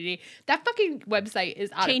community, that fucking website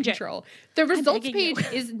is out of control. The results page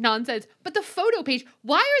is nonsense. But the photo page,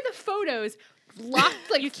 why are the photos locked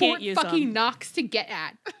like Fort fucking Knox to get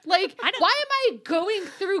at? Like, why am I going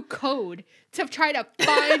through code to try to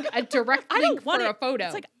find a direct link for a photo?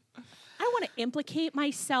 It's like, I don't want to implicate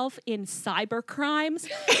myself in cyber crimes,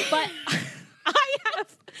 but I have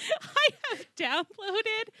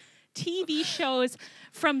downloaded TV shows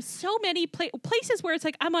from so many places where it's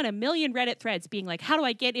like I'm on a million Reddit threads being like, how do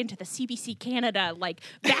I get into the CBC Canada like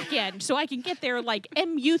back end so I can get their like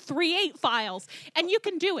MU38 files? And you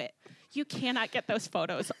can do it. You cannot get those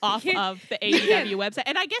photos off of the AEW website.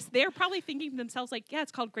 And I guess they're probably thinking to themselves, like, yeah,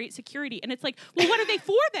 it's called great security. And it's like, well, what are they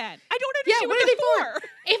for then? I don't understand what they're for.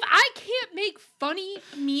 If I can't make funny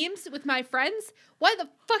memes with my friends, why the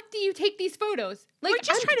fuck do you take these photos? Like, we're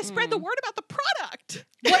just trying to spread the word about the product.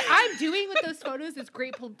 What I'm doing with those photos is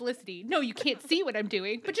great publicity. No, you can't see what I'm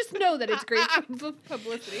doing, but just know that it's great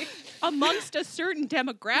publicity. Amongst a certain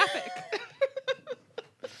demographic.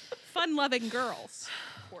 Fun-loving girls.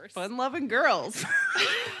 Fun-loving girls.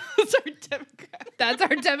 That's our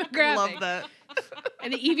demographic. Love that.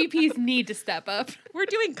 And the EVPs need to step up. We're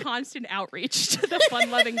doing constant outreach to the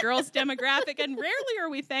fun-loving girls demographic, and rarely are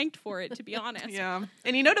we thanked for it, to be honest. Yeah.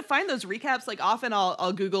 And you know, to find those recaps, like often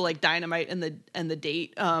I'll Google like Dynamite and the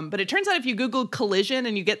date. But it turns out if you Google collision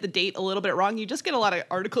and you get the date a little bit wrong, you just get a lot of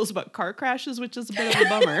articles about car crashes, which is a bit of a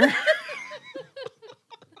bummer.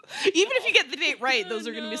 Even if you get the date right, those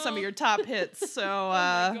are going to be some of your top hits. So, oh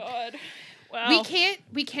my God. Well,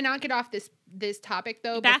 we cannot get off this topic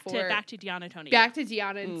though. Back to Deanna Tony. Back to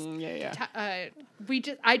Deanna.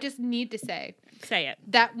 I just need to say it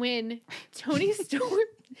that when Toni Storm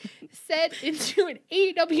said into an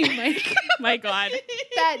AEW mic, my God,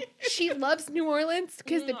 that she loves New Orleans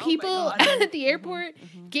because the people at the airport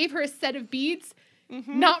thgave her a set of beads.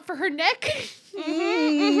 Not for her neck.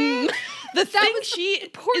 The thing she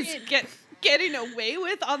is getting away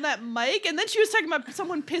with on that mic, and then she was talking about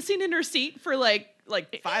someone pissing in her seat for like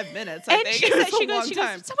 5 minutes. I think she goes,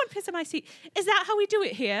 someone pissed in my seat. Is that how we do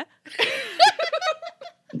it here?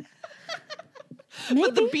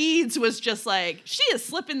 But the beads was just like, she is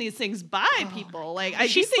slipping these things by people. Like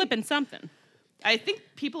she's slipping something. I think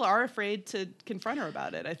people are afraid to confront her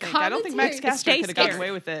about it. I don't think Max Caster could have gotten away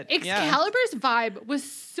with it. Excalibur's vibe was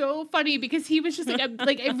so funny because he was just like,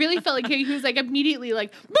 it really felt like he was like immediately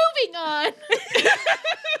like, moving on.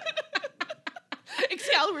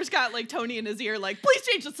 Excalibur's got like Tony in his ear, like, please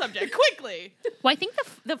change the subject quickly. Well, I think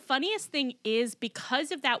the funniest thing is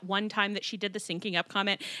because of that one time that she did the syncing up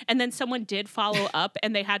comment, and then someone did follow up,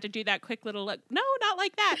 and they had to do that quick little look. No, not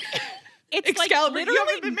like that. It's Excalibur, like you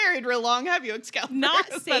haven't been married real long, have you, Excalibur? Not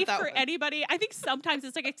safe for anybody. I think sometimes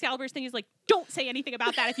it's like Excalibur's thing is like, don't say anything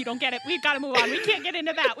about that if you don't get it. We've got to move on. We can't get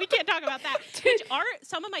into that. We can't talk about that. Which are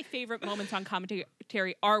some of my favorite moments on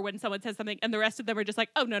commentary are when someone says something and the rest of them are just like,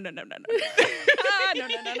 oh, no. No.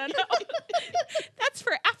 That's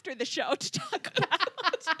for after the show to talk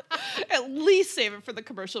about. At least save it for the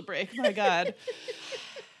commercial break. My God.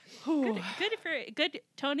 Good.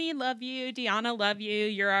 Tony, love you. Deanna, love you.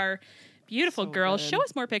 You're our beautiful girls. Show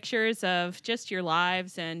us more pictures of just your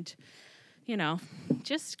lives and,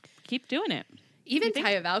 just keep doing it. Even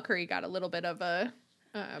Taya Valkyrie got a little bit of a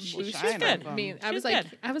she's good. I mean, I was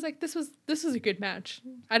like, this was a good match.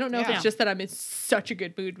 I don't know if it's just that I'm in such a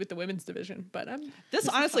good mood with the women's division, but this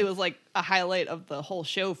honestly was like a highlight of the whole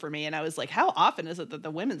show for me. And I was like, how often is it that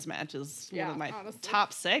the women's match is one of my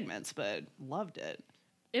top segments? But loved it.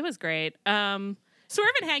 It was great. Swerve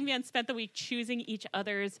and Hangman spent the week choosing each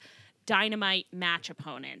other's Dynamite match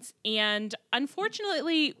opponents. And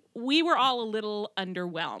unfortunately, we were all a little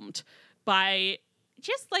underwhelmed by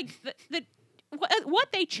just like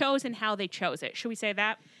what they chose and how they chose it. Should we say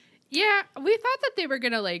that? Yeah, we thought that they were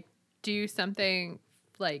going to like do something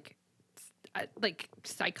like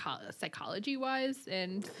psychology wise,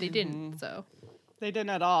 and they didn't. So they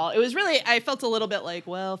didn't at all. It was really, I felt a little bit like,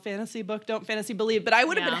 well, fantasy book, don't fantasy believe. But I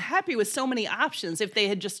would have been happy with so many options if they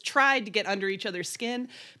had just tried to get under each other's skin.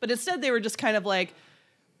 But instead they were just kind of like,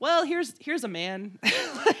 well, here's a man.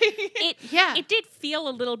 It did feel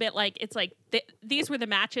a little bit like it's like these were the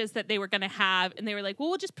matches that they were going to have, and they were like, well,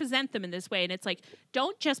 we'll just present them in this way, and it's like,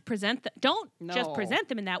 don't just present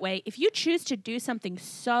them in that way. If you choose to do something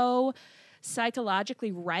so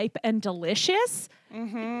psychologically ripe and delicious,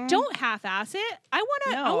 don't half-ass it. I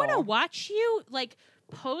want to watch you like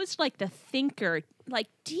posed like the thinker, like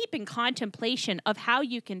deep in contemplation of how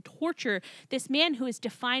you can torture this man who is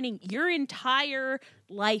defining your entire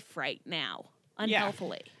life right now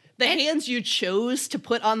unhealthily. Yeah. The hands you chose to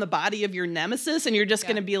put on the body of your nemesis, and you're just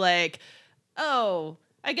going to be like, oh,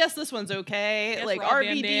 I guess this one's okay. Like Rob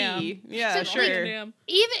RVD. Yeah, so, sure. But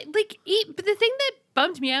the thing that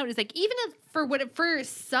bummed me out is like, even if for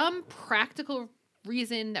some practical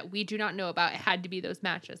reason that we do not know about, it had to be those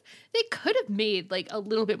matches. They could have made like a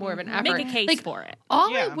little bit more of an effort. Make a case like, for it.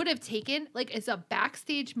 All I would have taken like is a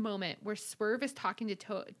backstage moment where Swerve is talking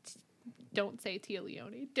to don't say Tia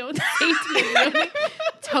Leone. Don't say Tia Leone.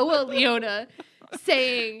 Toa Leona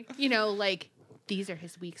saying, you know, like, these are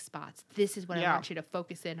his weak spots. This is what I want you to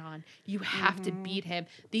focus in on. You have to beat him.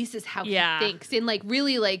 This is how he thinks. And like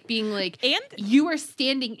really like being like, and you are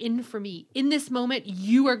standing in for me. In this moment,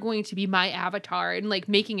 you are going to be my avatar, and like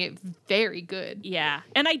making it very good. Yeah.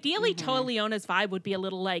 And ideally Toa Leona's vibe would be a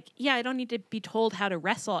little like, yeah, I don't need to be told how to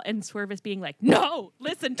wrestle. And Swerve is being like, no,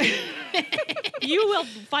 listen to me. You will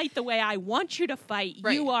fight the way I want you to fight.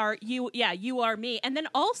 Right. You are me. And then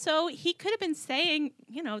also he could have been saying,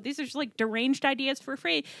 you know, these are just like deranged ideas for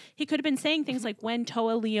free. He could have been saying things like, when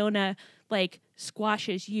Toa Leona like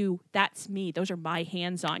squashes you, that's me. Those are my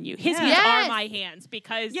hands on you. His hands are my hands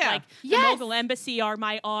because like the Mogul Embassy are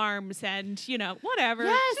my arms, and you know, whatever.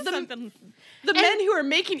 Yes. The men who are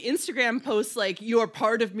making Instagram posts like, you're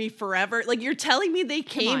part of me forever. Like, you're telling me they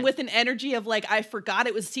came with an energy of like, I forgot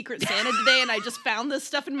it was Secret Santa today and I just found this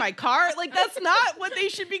stuff in my car. Like, that's not what they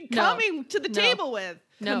should be coming to the table with.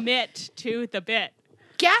 No. Commit to the bit.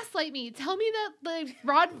 Gaslight me. Tell me that like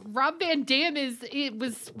Rob Van Dam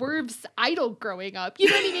was Swerve's idol growing up.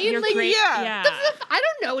 You know what I mean? You're like, great. Yeah. I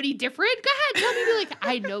don't know any different. Go ahead, tell me. Like,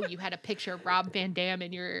 I know you had a picture of Rob Van Dam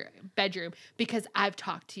in your bedroom because I've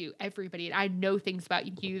talked to everybody and I know things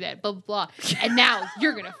about you that blah blah blah. And now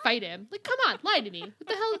you're gonna fight him. Like, come on, lie to me. What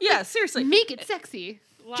the hell? Yeah, like, seriously. Make it sexy.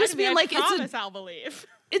 Just being like, I'll believe.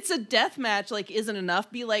 It's a death match, like, isn't enough.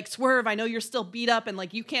 Be like, Swerve, I know you're still beat up and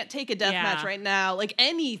like you can't take a death match right now. Like,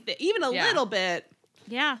 anything, even a little bit.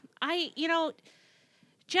 Yeah.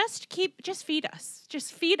 Just feed us.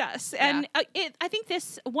 Just feed us. And I think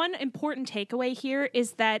this one important takeaway here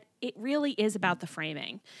is that it really is about the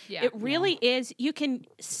framing. Yeah. It really is. You can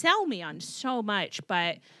sell me on so much,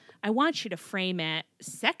 but I want you to frame it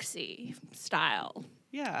sexy style.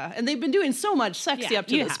 Yeah, and they've been doing so much sexy up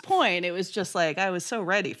to this point. It was just like, I was so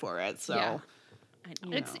ready for it. So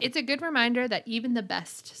it's a good reminder that even the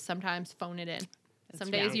best sometimes phone it in.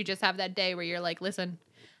 Some days you just have that day where you're like, listen,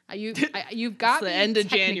 you've got it's the end of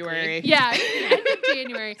January. Yeah, end of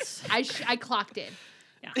January. I clocked in.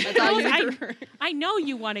 Yeah, that's all I know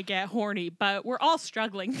you want to get horny, but we're all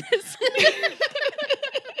struggling this week.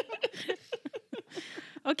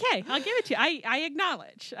 Okay, I'll give it to you. I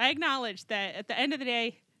acknowledge that at the end of the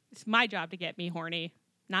day, it's my job to get me horny,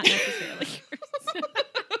 not necessarily yours.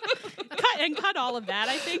 cut all of that,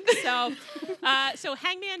 I think. So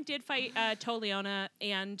Hangman did fight Toa Leona,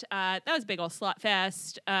 and that was a big old slut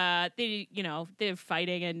fest. They're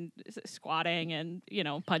fighting and squatting and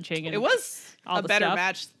punching, and it was all a better stuff.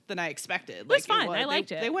 match than I expected. It was fun. I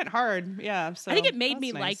liked it. They went hard. Yeah. So I think it made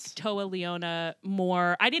me nice. like Toa Leona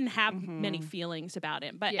more. I didn't have many feelings about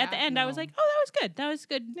him, but at the end I was like, oh, that was good. That was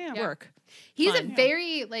good work. He's a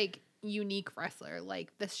very unique wrestler.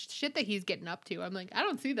 Like the shit that he's getting up to, I'm like, I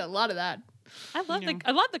don't see a lot of that. I love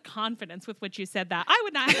the confidence with which you said that. I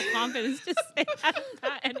would not have the confidence to say that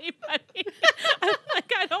about anybody.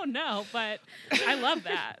 I don't know, but I love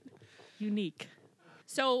that. Unique.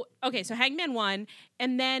 So Hangman won,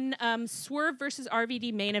 and then Swerve versus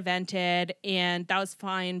RVD main evented, and that was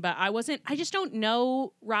fine, but I just don't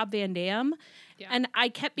know Rob Van Dam. Yeah. And I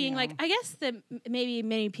kept being like, I guess that maybe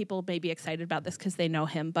many people may be excited about this because they know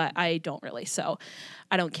him, but I don't really, so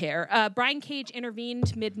I don't care. Brian Cage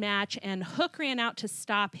intervened mid-match, and Hook ran out to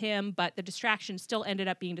stop him, but the distraction still ended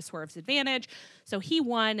up being to Swerve's advantage, so he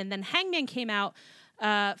won, and then Hangman came out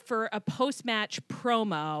for a post-match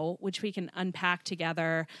promo, which we can unpack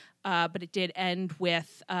together, but it did end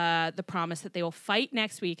with the promise that they will fight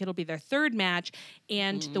next week. It'll be their third match,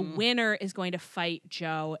 and the winner is going to fight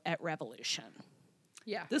Joe at Revolution.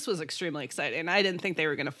 Yeah. This was extremely exciting. I didn't think they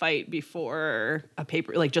were going to fight before a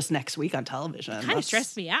paper, like just next week on television. It kind of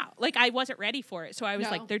stressed me out. Like, I wasn't ready for it, so I was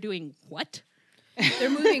like, they're doing what? They're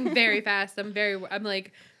moving very fast. I'm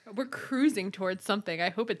like, we're cruising towards something. I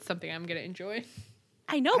hope it's something I'm going to enjoy.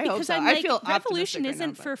 I know, because so. I'm like, I feel Revolution right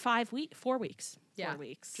isn't now, for 4 weeks. Yeah. 4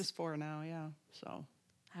 weeks. Just 4 now, yeah. So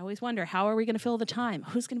I always wonder, how are we going to fill the time?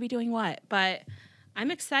 Who's going to be doing what? But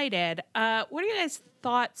I'm excited. What are you guys'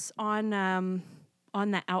 thoughts on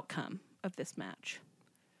the outcome of this match?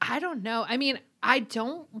 I don't know. I mean, I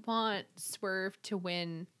don't want Swerve to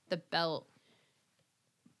win the belt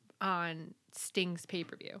on Sting's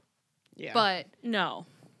pay-per-view. yeah. But No.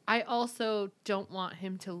 I also don't want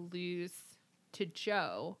him to lose to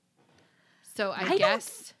Joe. So I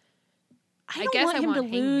guess I don't want him to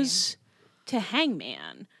lose to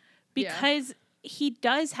Hangman because he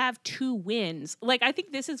does have 2 wins. Like, I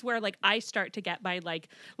think this is where, like, I start to get my, like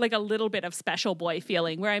a little bit of special boy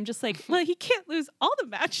feeling where I'm just like, well, he can't lose all the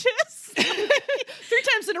matches. 3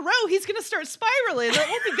 times in a row, he's going to start spiraling. That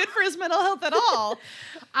won't be good for his mental health at all.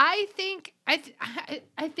 I think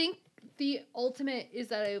the ultimate is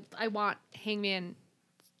that I want Hangman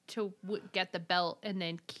to get the belt and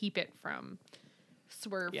then keep it from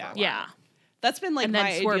Swerve. Yeah. Yeah. That's been like and my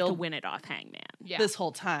then Swerve ideal to win it off Hangman. Yeah. this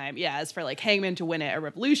whole time. Yeah, as for like Hangman to win it at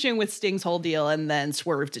Revolution with Sting's whole deal, and then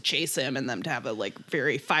Swerve to chase him, and them to have a like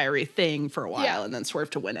very fiery thing for a while, and then Swerve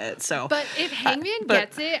to win it. So, but if Hangman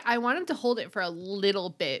gets it, I want him to hold it for a little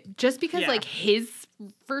bit, just because like his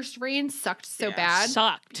first reign sucked so bad.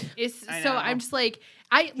 Sucked. So I'm just like,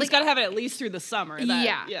 he's got to have it at least through the summer.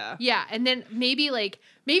 Yeah, and then maybe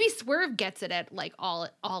Swerve gets it at like all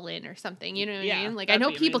in or something. You know what I mean? Like I know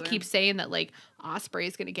people keep saying that like Ospreay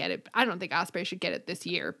is going to get it. I don't think Ospreay should get it this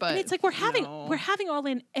year, but it's like we're having All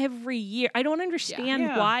In every year. I don't understand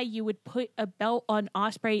why you would put a belt on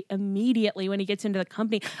Ospreay immediately when he gets into the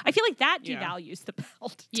company. I feel like that devalues the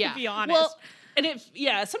belt. To be honest. Well, and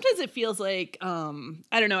sometimes it feels like,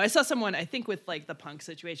 I don't know. I saw someone, I think with like the Punk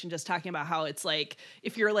situation, just talking about how it's like,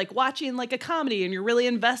 if you're like watching like a comedy and you're really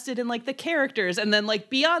invested in like the characters, and then like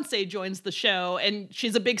Beyonce joins the show and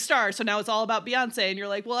she's a big star. So now it's all about Beyonce. And you're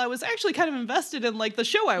like, well, I was actually kind of invested in like the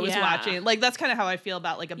show I was watching. Like, that's kind of how I feel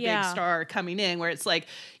about like a big star coming in, where it's like,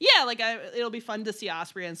 it'll be fun to see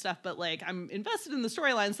Ospreay and stuff, but like I'm invested in the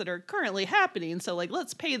storylines that are currently happening. So like,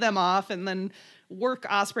 let's pay them off and then work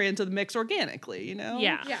Ospreay into the mix organically, you know?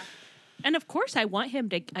 Yeah. And of course, I want him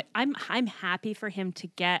to. I'm happy for him to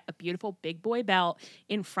get a beautiful big boy belt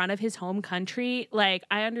in front of his home country. Like,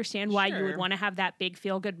 I understand why you would want to have that big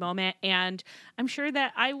feel good moment, and I'm sure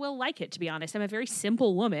that I will like it. To be honest, I'm a very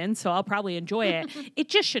simple woman, so I'll probably enjoy it. It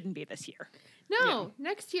just shouldn't be this year. No,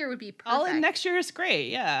 next year would be perfect. All in next year is great.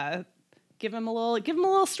 Yeah. Give him a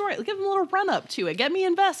little story. Give him a little run up to it. Get me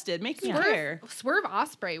invested. Make me care. Swerve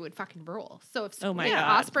Ospreay would fucking rule. So if God.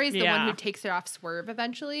 Ospreay's the one who takes it off Swerve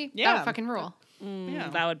eventually, that would fucking rule.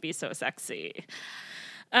 That would be so sexy.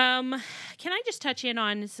 Can I just touch in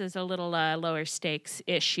on, this is a little lower stakes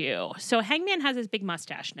issue. So Hangman has his big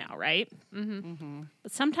mustache now, right? Mm-hmm.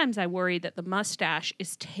 But sometimes I worry that the mustache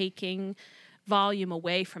is taking volume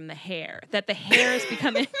away from the hair, that the hair is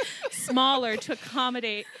becoming smaller to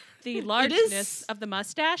accommodate the largeness of the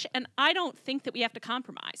mustache, and I don't think that we have to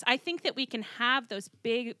compromise. I think that we can have those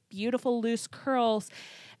big, beautiful, loose curls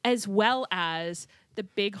as well as the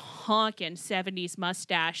big honkin' 70s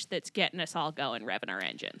mustache that's getting us all going, revving our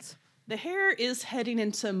engines. The hair is heading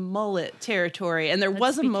into mullet territory, and there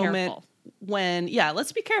was a moment when,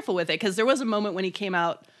 let's be careful with it, because there was a moment when he came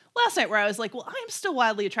out last night where I was like, well, I'm still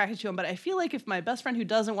wildly attracted to him, but I feel like if my best friend who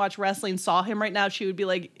doesn't watch wrestling saw him right now, she would be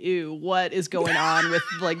like, ew, what is going on with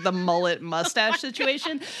like the mullet mustache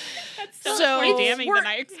situation? That's so more damning than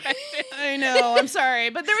I expected. I know, I'm sorry.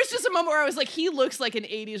 But there was just a moment where I was like, he looks like an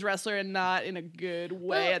 80s wrestler and not in a good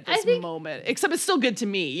way at this moment. Except it's still good to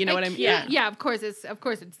me. You know what I mean? Yeah, of course it's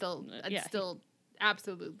still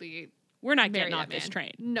absolutely. We're not getting off this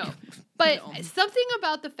train. No. But something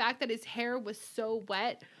about the fact that his hair was so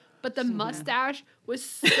wet, but the mustache was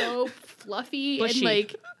so fluffy and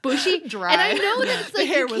like bushy, dry. And I know that it's like the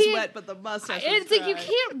hair was wet, but the mustache was dry. Like you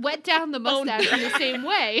can't wet down the mustache in the same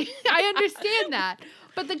way. I understand that,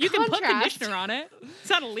 but the you can put conditioner on it.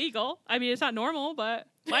 It's not illegal. I mean, it's not normal, but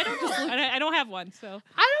I don't just. I don't have one, so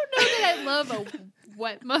I don't know that I love a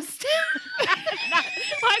wet mustache.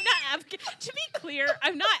 I'm not advocating. To be clear,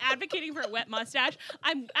 I'm not advocating for a wet mustache.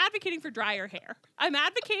 I'm advocating for drier hair. I'm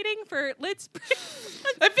advocating for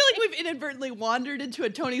I feel like we've inadvertently wandered into a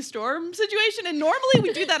Tony Storm situation, and normally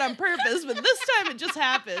we do that on purpose, but this time it just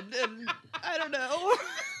happened, and I don't know.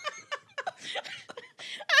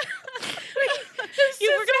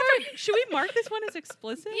 Should we mark this one as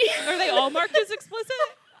explicit? Are they all marked as explicit?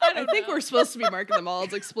 I think we're supposed to be marking them all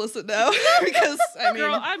as explicit now because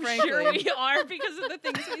Girl, I'm frankly, sure we are because of the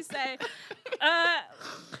things we say.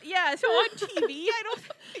 Yeah. So on TV, I don't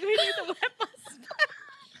think we need the wet mustache.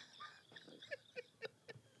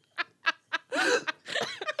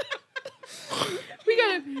 We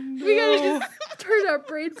gotta just turn our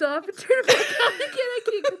brains off and turn it back on again. I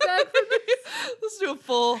can't come back from this. Let's do a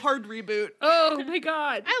full hard reboot. Oh my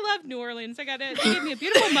god! I love New Orleans. They gave me a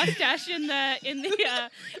beautiful mustache in the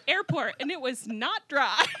airport, and it was not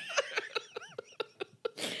dry.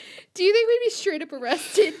 Do you think we'd be straight up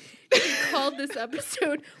arrested if we called this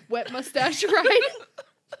episode "Wet Mustache Ride"?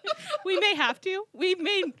 We may have to. We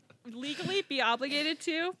may legally be obligated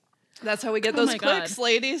to. That's how we get those clicks,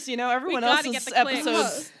 ladies. You know, everyone else's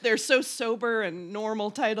episodes, they're so sober and normal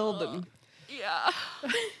titled. And yeah.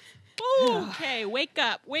 Okay, wake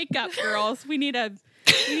up, girls. We need a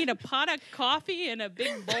pot of coffee and a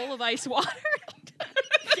big bowl of ice water.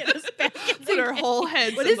 Get us back into put our whole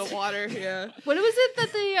heads in the water. Yeah. What was it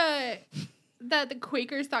that the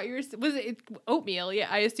Quakers thought you were? Was it oatmeal? Yeah,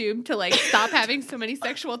 I assume to like stop having so many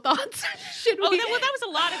sexual thoughts. That was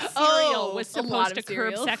a lot of cereal. Was supposed to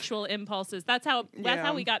curb sexual impulses. That's how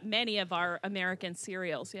we got many of our American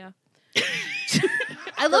cereals. Yeah.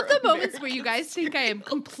 I love the moments where you guys think I am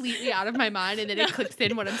completely out of my mind, and then it clicks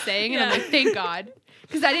in what I'm saying, and I'm like, thank God,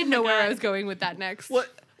 because I didn't know where I was going with that next. What?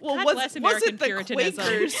 Well, was it the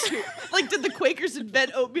Quakers? Did the Quakers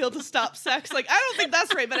invent oatmeal to stop sex? Like, I don't think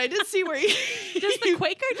that's right, but I did see where he... Does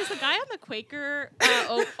the guy on the Quaker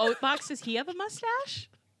oat box, does he have a mustache?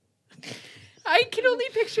 I can only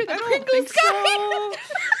picture the Pringles guy.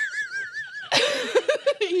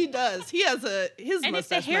 He does. He has his and mustache. And if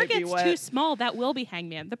the hair gets too small, that will be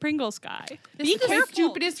Hangman, the Pringles guy. This is the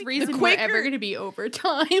stupidest reason we're ever going to be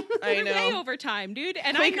overtime. We're way overtime, dude.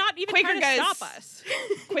 And I'm not even trying to stop us.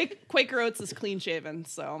 Quaker Oats is clean shaven,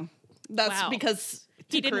 so that's because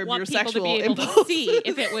he didn't want your people to be able impulses. to see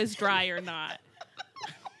if it was dry or not.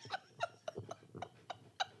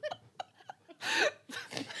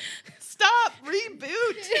 Stop!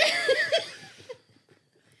 Reboot!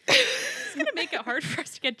 It's going to make it hard for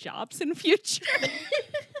us to get jobs in the future.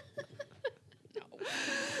 No.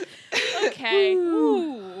 Okay.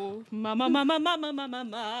 Ooh. Ma. All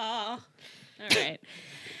right.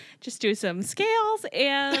 Just do some scales,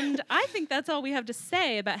 and I think that's all we have to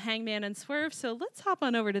say about Hangman and Swerve, so let's hop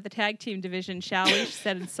on over to the tag team division, shall we? She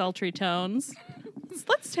said in sultry tones.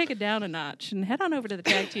 Let's take it down a notch and head on over to the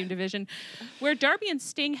tag team division, where Darby and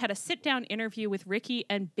Sting had a sit-down interview with Ricky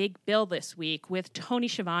and Big Bill this week, with Tony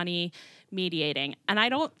Schiavone mediating. And I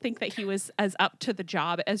don't think that he was as up to the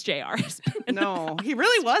job as JR has been. No, he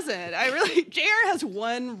really wasn't. JR has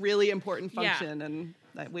one really important function, and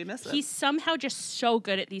we miss it. He's somehow just so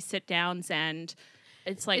good at these sit-downs, and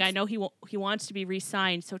it's like, I know he wants to be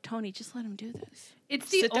re-signed, so Tony, just let him do this. It's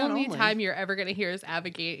the only time you're ever going to hear us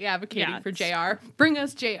advocating for JR. Bring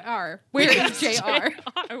us JR. Where is JR?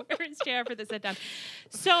 Where is JR for the sit-down?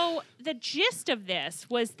 So the gist of this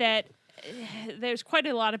was that there's quite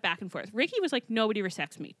a lot of back and forth. Ricky was like, nobody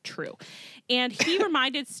respects me. True. And he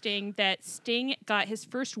reminded Sting that Sting got his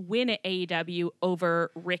first win at AEW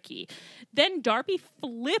over Ricky. Then Darby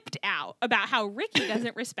flipped out about how Ricky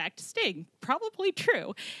doesn't respect Sting. Probably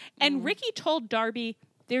true. And Ricky told Darby,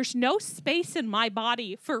 there's no space in my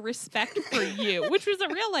body for respect for you, which was a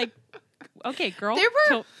real, like, okay, girl. There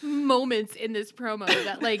were moments in this promo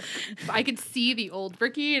that, like, I could see the old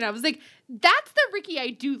Ricky, and I was like, that's the Ricky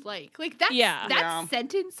I do like. Like, that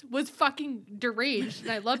sentence was fucking deranged,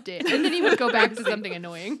 and I loved it. And then he would go back to something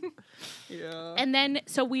annoying. Yeah. And then,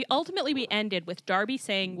 so we ended with Darby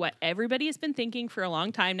saying what everybody has been thinking for a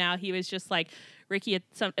long time now. He was just like, Ricky, at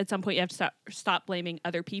some point you have to stop blaming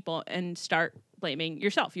other people and start blaming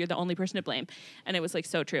yourself. You're the only person to blame. And it was like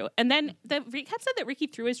so true. And then the recap said that Ricky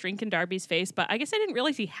threw his drink in Darby's face, but I guess I didn't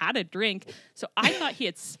realize he had a drink, so I thought he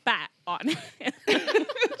had spat on him.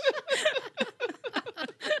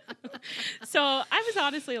 So I was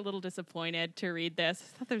honestly a little disappointed to read this.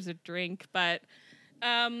 I thought there was a drink, but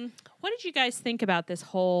what did you guys think about this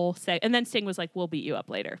whole and then Sting was like, we'll beat you up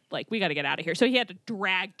later. Like, we got to get out of here. So he had to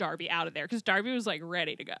drag Darby out of there because Darby was like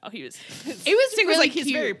ready to go. Sting was really cute.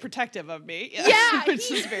 He's very protective of me. Yeah, which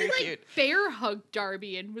is very cute. Bear hugged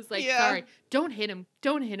Darby and was like, sorry, don't hit him,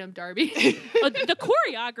 Darby. The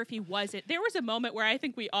choreography wasn't. There was a moment where I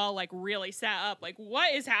think we all like really sat up, like,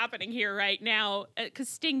 what is happening here right now? Because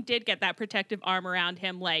Sting did get that protective arm around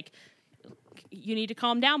him, like, you need to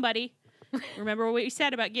calm down, buddy. Remember what you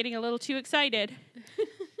said about getting a little too excited.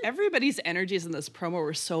 Everybody's energies in this promo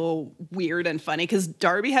were so weird and funny because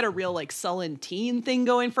Darby had a real like sullen teen thing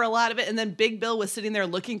going for a lot of it, and then Big Bill was sitting there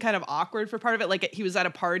looking kind of awkward for part of it. Like he was at a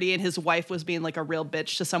party and his wife was being like a real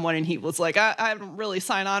bitch to someone, and he was like, I don't really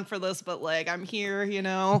sign on for this, but like I'm here, you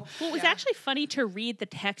know. Well, it was actually funny to read the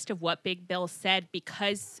text of what Big Bill said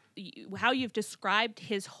because how you've described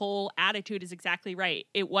his whole attitude is exactly right.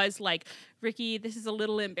 It was like, Ricky, this is a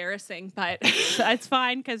little embarrassing, but that's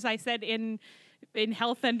fine because I said in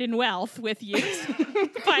health and in wealth with you.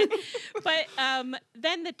 but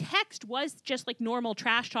then the text was just like normal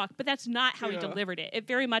trash talk, but that's not how he delivered it. It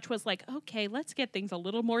very much was like, okay, let's get things a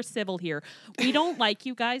little more civil here. We don't like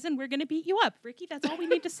you guys and we're going to beat you up. Ricky, that's all we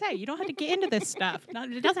need to say. You don't have to get into this stuff.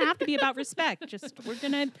 It doesn't have to be about respect. Just we're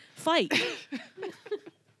going to fight.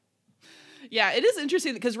 Yeah, it is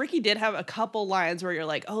interesting because Ricky did have a couple lines where you're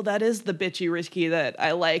like, oh, that is the bitchy Ricky that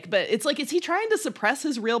I like. But it's like, is he trying to suppress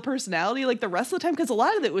his real personality like the rest of the time? Because a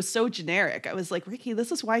lot of it was so generic. I was like, Ricky,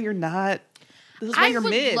 this is why you're not. This is why you're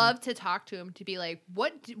mid. I would love to talk to him to be like,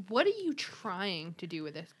 what are you trying to do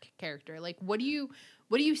with this character? Like, what do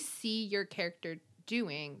you see your character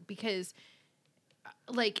doing? Because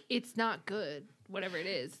like, it's not good. Whatever it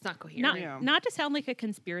is, it's not coherent. Not to sound like a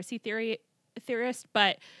conspiracy theorist,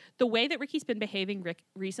 but the way that Ricky's been behaving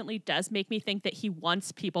recently does make me think that he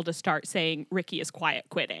wants people to start saying Ricky is quiet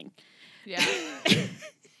quitting. Yeah.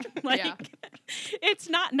 It's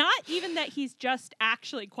not even that he's just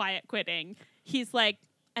actually quiet quitting. He's like,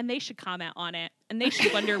 and they should comment on it, and they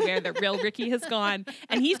should wonder where the real Ricky has gone,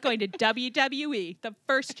 and he's going to WWE the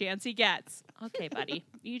first chance he gets. Okay, buddy,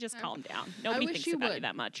 you just calm down. Nobody thinks about you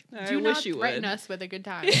that much. Do not threaten us with a good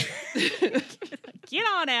time. Get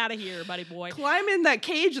on out of here, buddy boy. Climb in that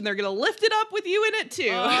cage, and they're gonna lift it up with you in it too.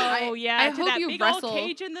 Oh yeah, I to hope that you big wrestle. old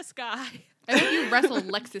cage in the sky. I hope you wrestle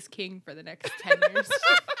Lexus King for the next 10 years.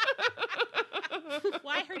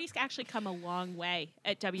 Well, I heard he's actually come a long way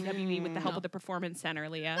at WWE with the help of the Performance Center,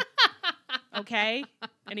 Leah. Okay?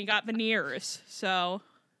 And he got veneers. So,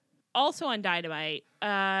 also on Dynamite,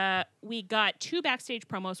 we got 2 backstage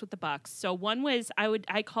promos with the Bucks. So one was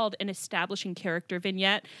I called an establishing character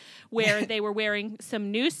vignette where they were wearing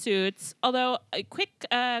some new suits. Although a quick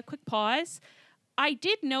pause. I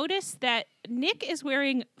did notice that Nick is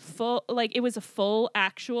wearing it was a full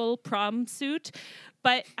actual prom suit,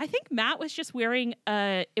 but I think Matt was just wearing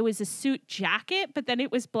it was a suit jacket, but then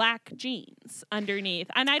it was black jeans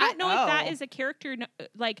underneath. And I don't know if that is a character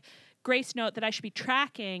grace note that I should be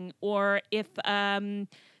tracking, or if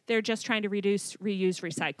they're just trying to reduce, reuse,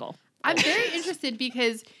 recycle. I'm very interested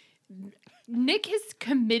because Nick is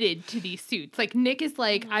committed to these suits. Like, Nick is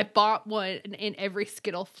like, I bought one in every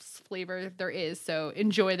Skittles flavor there is, so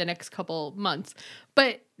enjoy the next couple months.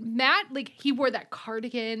 But Matt, like, he wore that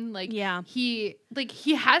cardigan. Like, he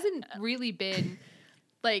hasn't really been,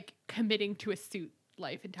 like, committing to a suit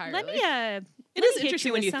life entirely. It is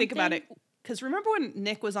interesting when you think about it. Because remember when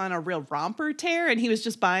Nick was on a real romper tear and he was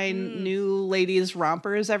just buying new ladies'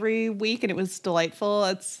 rompers every week and it was delightful?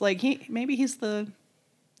 It's like, maybe he's the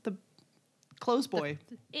clothes boy.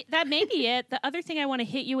 That may be it. The other thing I want to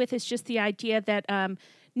hit you with is just the idea that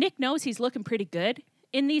Nick knows he's looking pretty good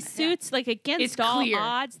in these suits. Like, against all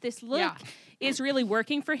odds, this look is really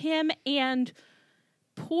working for him. And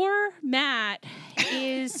poor Matt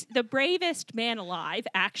is the bravest man alive,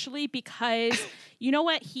 actually, because you know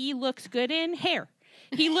what he looks good in? Hair.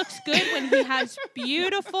 He looks good when he has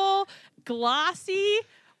beautiful, glossy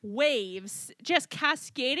waves just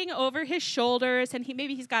cascading over his shoulders, and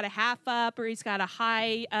he's got a half up or he's got a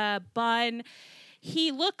high bun.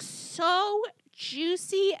 He looks so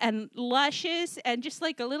juicy and luscious and just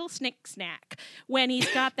like a little snack when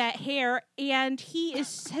he's got that hair, and he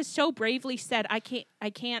has so bravely said, I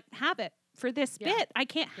can't have it for this bit. I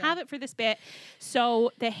can't have it for this bit.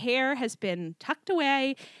 So the hair has been tucked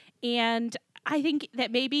away, and I think that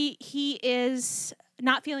maybe he is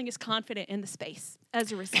not feeling as confident in the space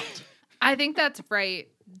as a result. I think that's right.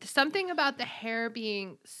 Something about the hair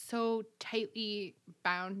being so tightly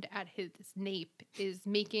bound at his nape is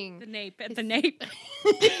making... The nape. Is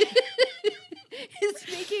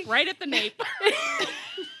making... Right at the nape.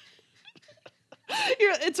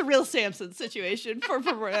 It's a real Samson situation for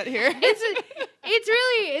Brett here.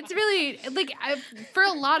 It's really like for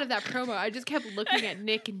a lot of that promo, I just kept looking at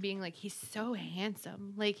Nick and being like, he's so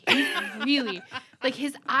handsome. Like, he's really like,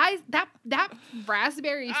 his eyes, that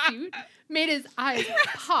raspberry suit made his eyes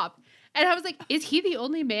pop. And I was like, is he the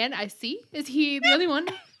only man I see? Is he the only one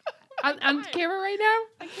on camera right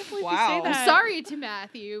now? I can't believe you say that. I'm sorry to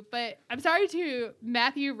Matthew, but I'm sorry to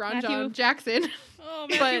Matthew Ron Jackson. Oh,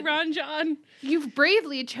 Matthew Ron John. You've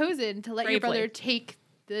bravely chosen to let your brother take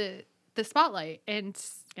the the spotlight. And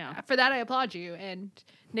for that, I applaud you. And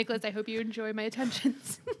Nicholas, I hope you enjoy my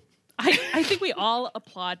attentions. I think we all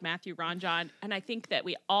applaud Matthew Ranjan, and I think that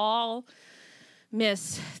we all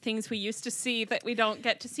miss things we used to see that we don't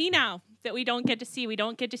get to see now. That we don't get to see. We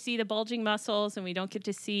don't get to see the bulging muscles, and we don't get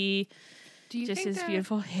to see just his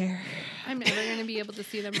beautiful hair. I'm never going to be able to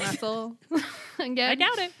see them wrestle again.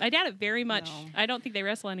 I doubt it very much. No. I don't think they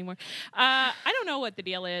wrestle anymore. I don't know what the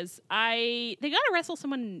deal is. They got to wrestle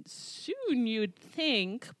someone soon, you'd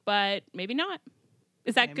think, but maybe not.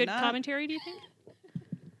 Is that good commentary, do you think?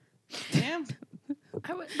 Yeah.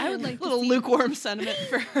 I would like a little lukewarm sentiment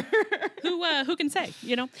for her. Who can say?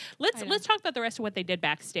 Let's talk about the rest of what they did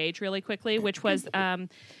backstage really quickly, which was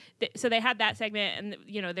so they had that segment, and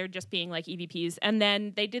they're just being like EVPs, and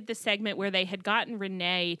then they did the segment where they had gotten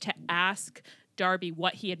Renee to ask Darby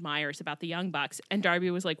what he admires about the Young Bucks, and Darby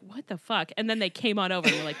was like, "What the fuck?" And then they came on over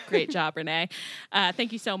and were like, "Great job, Renee.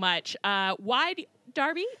 Thank you so much."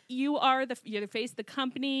 Darby, you're the face of the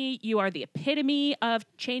company. You are the epitome of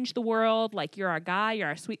change the world. Like, you're our guy. You're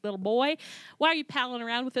our sweet little boy. Why are you palling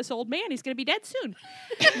around with this old man? He's going to be dead soon.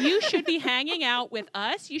 You should be hanging out with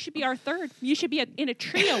us. You should be our third. You should be in a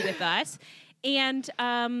trio with us. And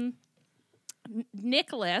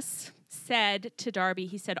Nicholas said to Darby,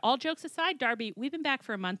 he said, all jokes aside, Darby, we've been back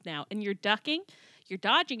for a month now, and you're ducking, you're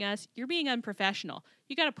dodging us, you're being unprofessional.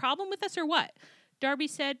 You got a problem with us or what? Darby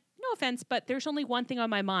said, no offense, but there's only one thing on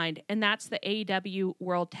my mind, and that's the AEW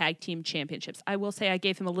World Tag Team Championships. I will say I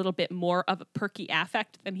gave him a little bit more of a perky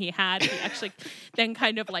affect than he had. He actually then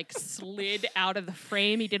kind of like slid out of the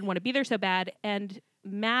frame. He didn't want to be there so bad. And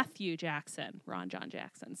Matthew Jackson, Ron John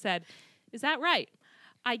Jackson, said, is that right?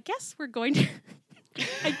 I guess we're going to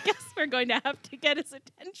have to get his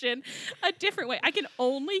attention a different way. I can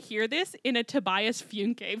only hear this in a Tobias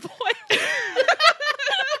Funke voice.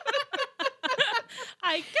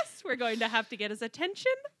 I guess we're going to have to get his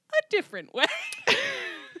attention a different way.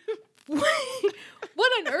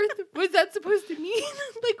 What on earth was that supposed to mean?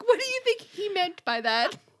 Like, what do you think he meant by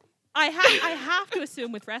that? I have to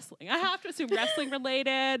assume with wrestling. I have to assume wrestling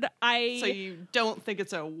related. So you don't think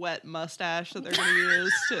it's a wet mustache that they're going to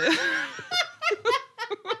use to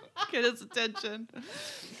get his attention?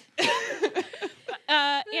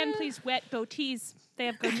 And please, wet goatees. They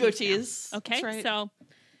have goatees. Okay, that's right. So...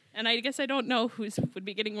 And I guess I don't know who's would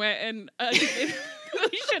be getting wet, and we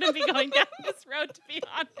shouldn't be going down this road, to be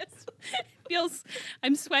honest.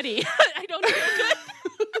 I'm sweaty. I don't feel good.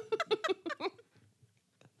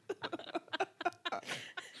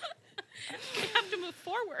 We have to move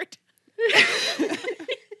forward.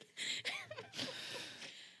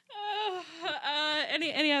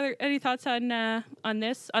 Any thoughts on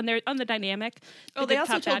the dynamic? Oh, they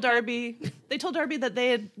also told Darby. They told Darby that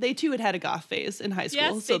they too had a goth phase in high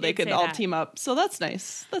school, yes, so they could all team up. So that's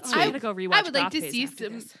nice. That's sweet. I gotta go rewatch. I would like to see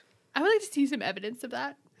some. I would like to see some evidence of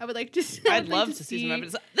that. I'd love to see some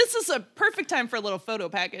evidence. This is a perfect time for a little photo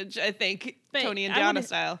package, I think, but Tony and Gianna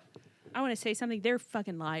style. I want to say something. They're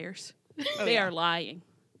fucking liars. They are lying.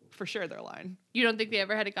 For sure, they're lying. You don't think they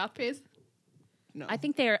ever had a goth phase? No. I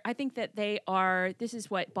think that they are. This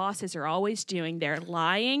is what bosses are always doing. They're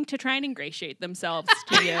lying to try and ingratiate themselves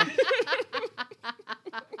to you.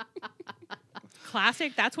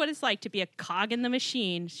 Classic. That's what it's like to be a cog in the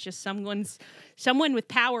machine. It's just someone with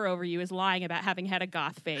power over you is lying about having had a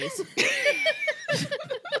goth phase.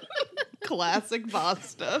 Classic boss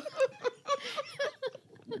stuff.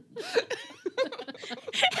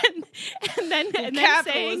 And then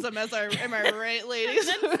capitalism, saying, am I right, ladies?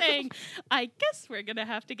 And then saying, I guess we're gonna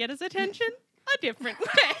have to get his attention a different way.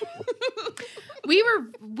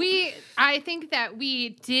 I think that we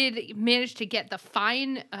did manage to get the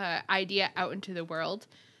fine idea out into the world.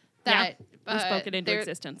 That we spoke it into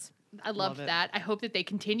existence. I loved that. I hope that they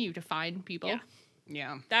continue to find people.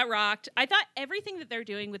 Yeah, that rocked. I thought everything that they're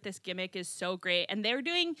doing with this gimmick is so great, and they're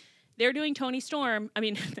doing Tony Storm. I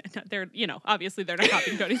mean, they're obviously they're not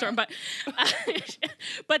copying Tony Storm, but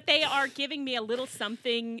they are giving me a little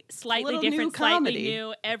something slightly different, slightly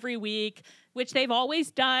new every week, which they've always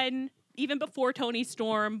done even before Tony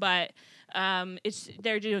Storm. But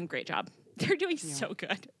they're doing a great job. They're doing so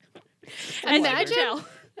good. Imagine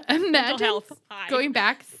going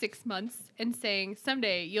back 6 months and saying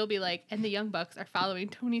someday you'll be like, and the Young Bucks are following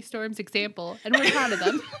Tony Storm's example, and we're proud of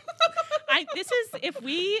them.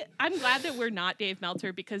 I'm glad that we're not Dave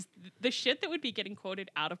Meltzer, because the shit that would be getting quoted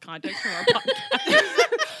out of context from our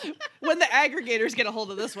podcast. When the aggregators get a hold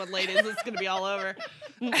of this one, ladies, it's going to be all over.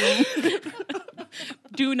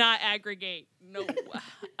 Do not aggregate. No.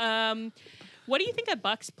 What do you think a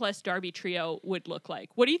Bucks plus Darby trio would look like?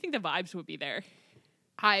 What do you think the vibes would be there?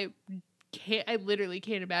 I literally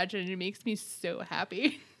can't imagine. It makes me so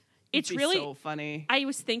happy. It's really so funny. I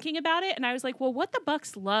was thinking about it and I was like, well, what the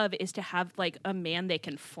Bucks love is to have like a man they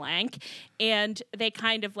can flank, and they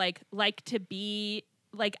kind of like to be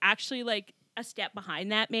like actually like a step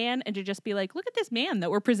behind that man and to just be like, look at this man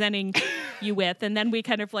that we're presenting you with, and then we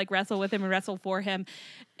kind of like wrestle with him and wrestle for him.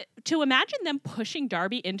 To imagine them pushing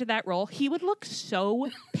Darby into that role, he would look so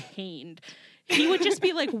pained. He would just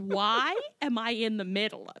be like, why am I in the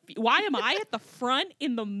middle of you? Why am I at the front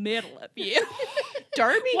in the middle of you?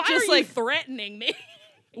 Darby why just are like you threatening me?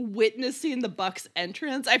 Witnessing the Bucks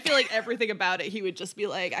entrance. I feel like everything about it, he would just be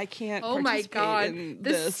like, I can't participate in the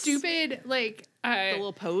this. stupid, like, the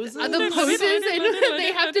little poses. The poses, and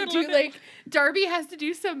they have to do, like, Darby has to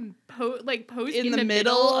do some pose in the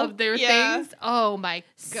middle of their things. Oh my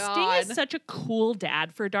God. Sting is such a cool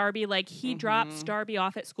dad for Darby. Like, he drops Darby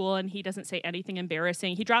off at school and he doesn't say anything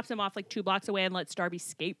embarrassing. He drops him off like 2 blocks away and lets Darby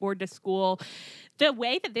skateboard to school. The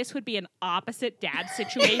way that this would be an opposite dad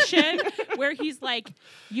situation where he's like,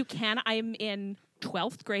 I'm in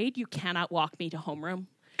 12th grade. You cannot walk me to homeroom.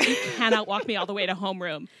 You cannot walk me all the way to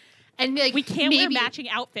homeroom. And like, we can't wear matching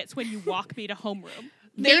outfits when you walk me to homeroom.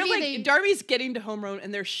 They're like, Darby's getting to homeroom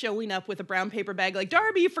and they're showing up with a brown paper bag like,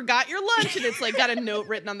 Darby, you forgot your lunch. And it's like got a note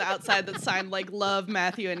written on the outside that's signed like, love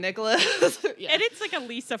Matthew and Nicholas. Yeah. And it's like a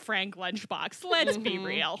Lisa Frank lunchbox. Let's be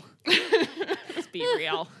real. Let's be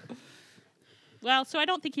real. Well, so I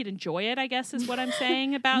don't think he'd enjoy it, I guess, is what I'm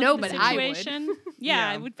saying about the situation. I would.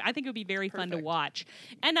 Yeah, I think it would be very fun to watch.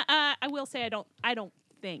 And I will say I don't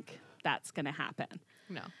think that's going to happen.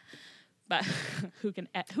 No. But who can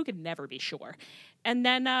never be sure. And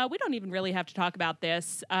then we don't even really have to talk about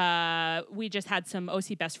this. We just had some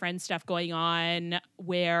OC best friend stuff going on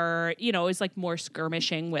where, it was like more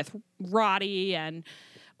skirmishing with Roddy and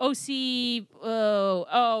OC.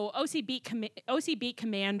 OC beat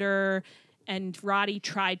Commander. And Roddy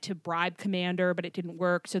tried to bribe Commander, but it didn't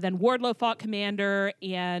work. So then Wardlow fought Commander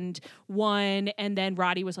and won. And then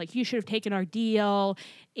Roddy was like, you should have taken our deal.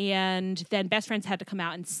 And then Best Friends had to come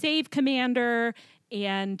out and save Commander.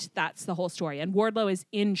 And that's the whole story. And Wardlow is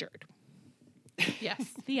injured. Yes.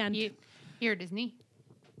 The end. He hurt his knee.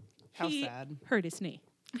 How sad. Hurt his knee.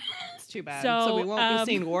 It's too bad. So we won't be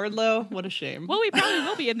seeing Wardlow. What a shame. Well, we probably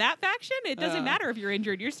will be in that faction. It doesn't matter if you're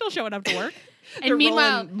injured. You're still showing up to work. And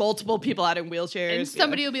meanwhile, multiple people out in wheelchairs. And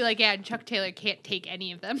somebody will be like, yeah, Chuck Taylor can't take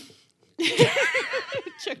any of them.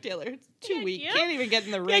 Chuck Taylor, it's too weak. Can't even get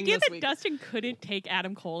in the ring this week. Dustin couldn't take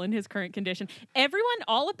Adam Cole in his current condition.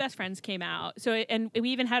 All of Best Friends came out. So, and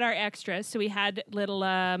we even had our extras. So we had little,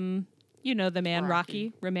 the man,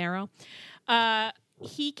 Rocky Romero.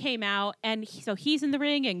 He came out, and so he's in the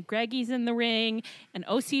ring, and Greggy's in the ring, and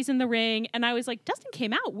OC's in the ring, and I was like, Dustin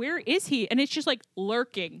came out, where is he? And it's just like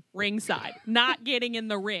lurking ringside, not getting in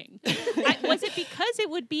the ring. Was it because it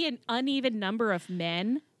would be an uneven number of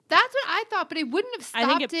men? That's what I thought, but it wouldn't have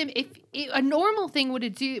stopped him. If a normal thing would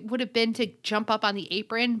have been to jump up on the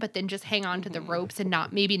apron, but then just hang on to the ropes and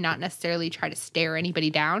not necessarily try to stare anybody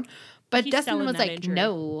down. But Dustin was like, injury.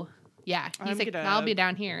 No. Yeah, he's like, I'll be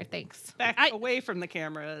down here, thanks. Back away from the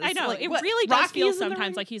cameras. I know, like, it really does feel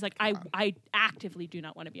sometimes like he's like, I actively do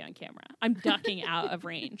not want to be on camera. I'm ducking out of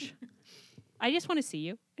range. I just want to see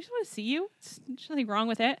you. There's nothing wrong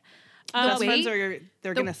with it. Best friends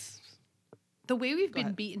they're going to... The way we've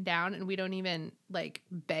been beaten down and we don't even, like,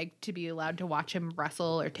 beg to be allowed to watch him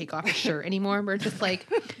wrestle or take off his shirt anymore. We're just like...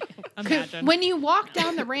 Imagine. When you walk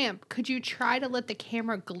down the ramp, could you try to let the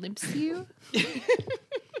camera glimpse you?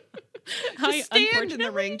 Just stand in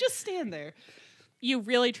the ring. Just stand there. You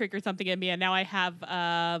really triggered something in me, and now I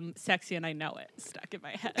have Sexy and I Know It stuck in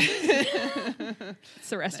my head. It's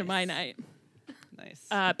the rest of my night. Nice.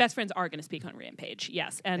 Best Friends are going to speak on Rampage,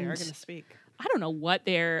 yes. And they are going to speak. I don't know what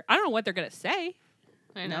they're going to say.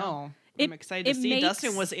 I know. I'm excited to see.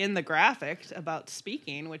 Dustin was in the graphic about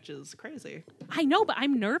speaking, which is crazy. I know, but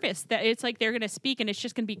I'm nervous that it's like they're going to speak, and it's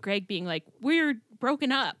just going to be Greg being like, we're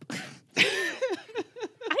broken up.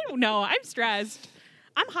 I don't know. I'm stressed.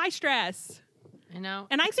 I'm high stress. I know.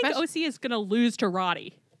 And I think OC is going to lose to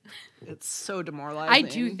Roddy. It's so demoralizing. I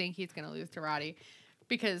do think he's going to lose to Roddy.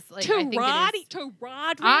 Because, like, to Roddy.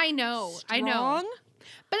 I know. Strong? I know.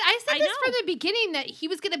 But I said this from the beginning that he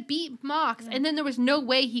was going to beat Mox, and then there was no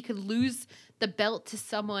way he could lose the belt to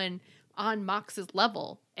someone on Mox's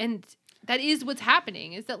level. And That is what's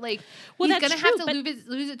happening. Is that like he's gonna have to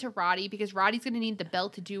lose it to Roddy because Roddy's gonna need the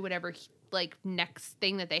belt to do whatever next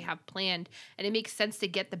thing that they have planned, and it makes sense to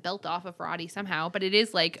get the belt off of Roddy somehow. But it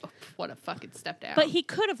is like, what a fucking step down. But he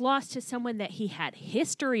could have lost to someone that he had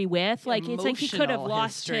history with. Like it's like he could have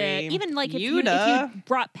lost to even like if you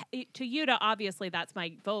brought to Yuta. Obviously, that's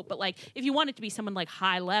my vote. But like if you want it to be someone like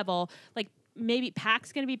high level, like. Maybe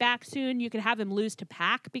Pac's going to be back soon. You could have him lose to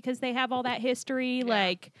Pac because they have all that history. Yeah.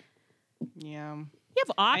 Like, yeah,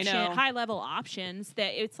 you have high level options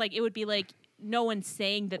that it's like, it would be like no one's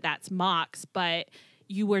saying that that's Mox, but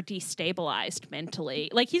you were destabilized mentally.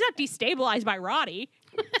 Like he's not destabilized by Roddy.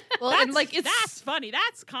 Well, that's, and like that's funny.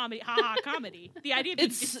 That's comedy. Ha comedy. The idea of being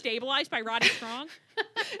destabilized by Roddy Strong.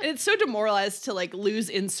 And it's so demoralized to like lose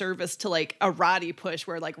in service to like a Roddy push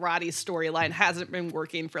where like Roddy's storyline hasn't been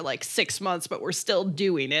working for like 6 months, but we're still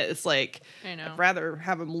doing it. It's like I'd rather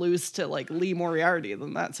have him lose to like Lee Moriarty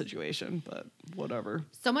than that situation, but whatever.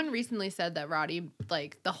 Someone recently said that Roddy,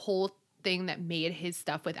 like the whole thing that made his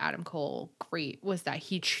stuff with Adam Cole great was that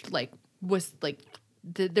he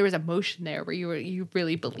there was emotion there where you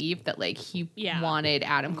really believed that like he wanted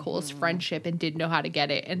Adam Cole's friendship and didn't know how to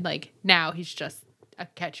get it, and like now he's just a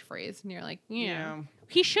catchphrase, and you're like,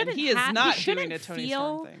 he shouldn't. He is not doing a Tony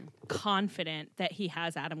Storm thing. Confident that he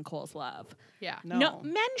has Adam Cole's love. Yeah, no,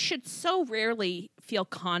 men should so rarely feel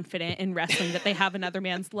confident in wrestling that they have another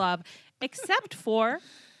man's love, except for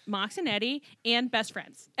Mox and Eddie and best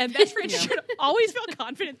friends. And best friends should always feel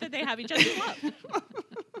confident that they have each other's love.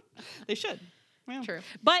 They should. Yeah. True.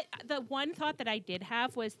 But the one thought that I did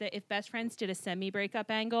have was that if best friends did a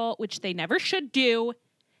semi-breakup angle, which they never should do,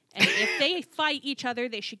 and if they fight each other,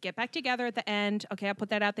 they should get back together at the end. Okay, I'll put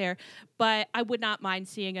that out there. But I would not mind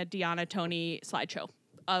seeing a Deanna Tony slideshow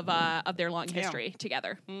of their long history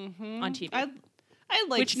together on TV. I'd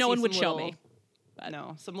like which no one would show me. But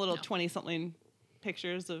some little 20-something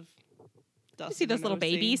pictures of Dustin. See those little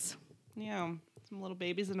babies? Yeah, some little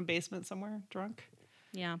babies in a basement somewhere, drunk.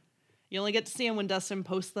 Yeah. You only get to see them when Dustin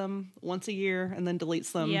posts them once a year and then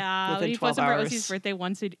deletes them within he 12 posts them hours. for Rosie's birthday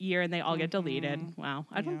once a year and they all get deleted. Wow.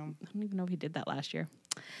 I don't even know if he did that last year.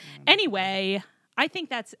 Anyway, I think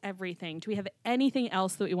that's everything. Do we have anything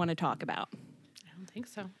else that we want to talk about? I don't think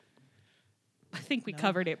so. I think we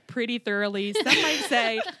covered it pretty thoroughly. Some might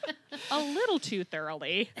say a little too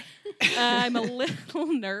thoroughly. I'm a little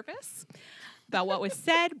nervous about what was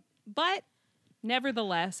said, but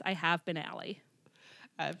nevertheless, I have been Allie.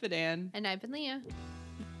 I've been Ann. And I've been Leah.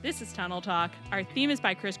 This is Tunnel Talk. Our theme is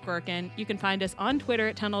by Chris Quirkin. You can find us on Twitter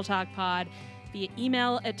at Tunnel Talk Pod, via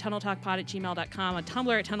email at tunneltalkpod@gmail.com, on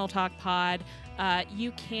Tumblr at Tunnel Talk Pod.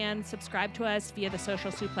 You can subscribe to us via the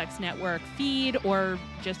Social Suplex Network feed or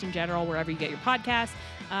just in general, wherever you get your podcasts.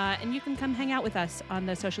 And you can come hang out with us on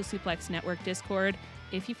the Social Suplex Network Discord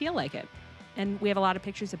if you feel like it. And we have a lot of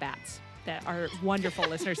pictures of bats that our wonderful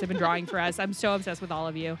listeners have been drawing for us. I'm so obsessed with all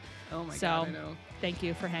of you. Oh my God, I know. Thank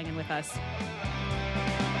you for hanging with us.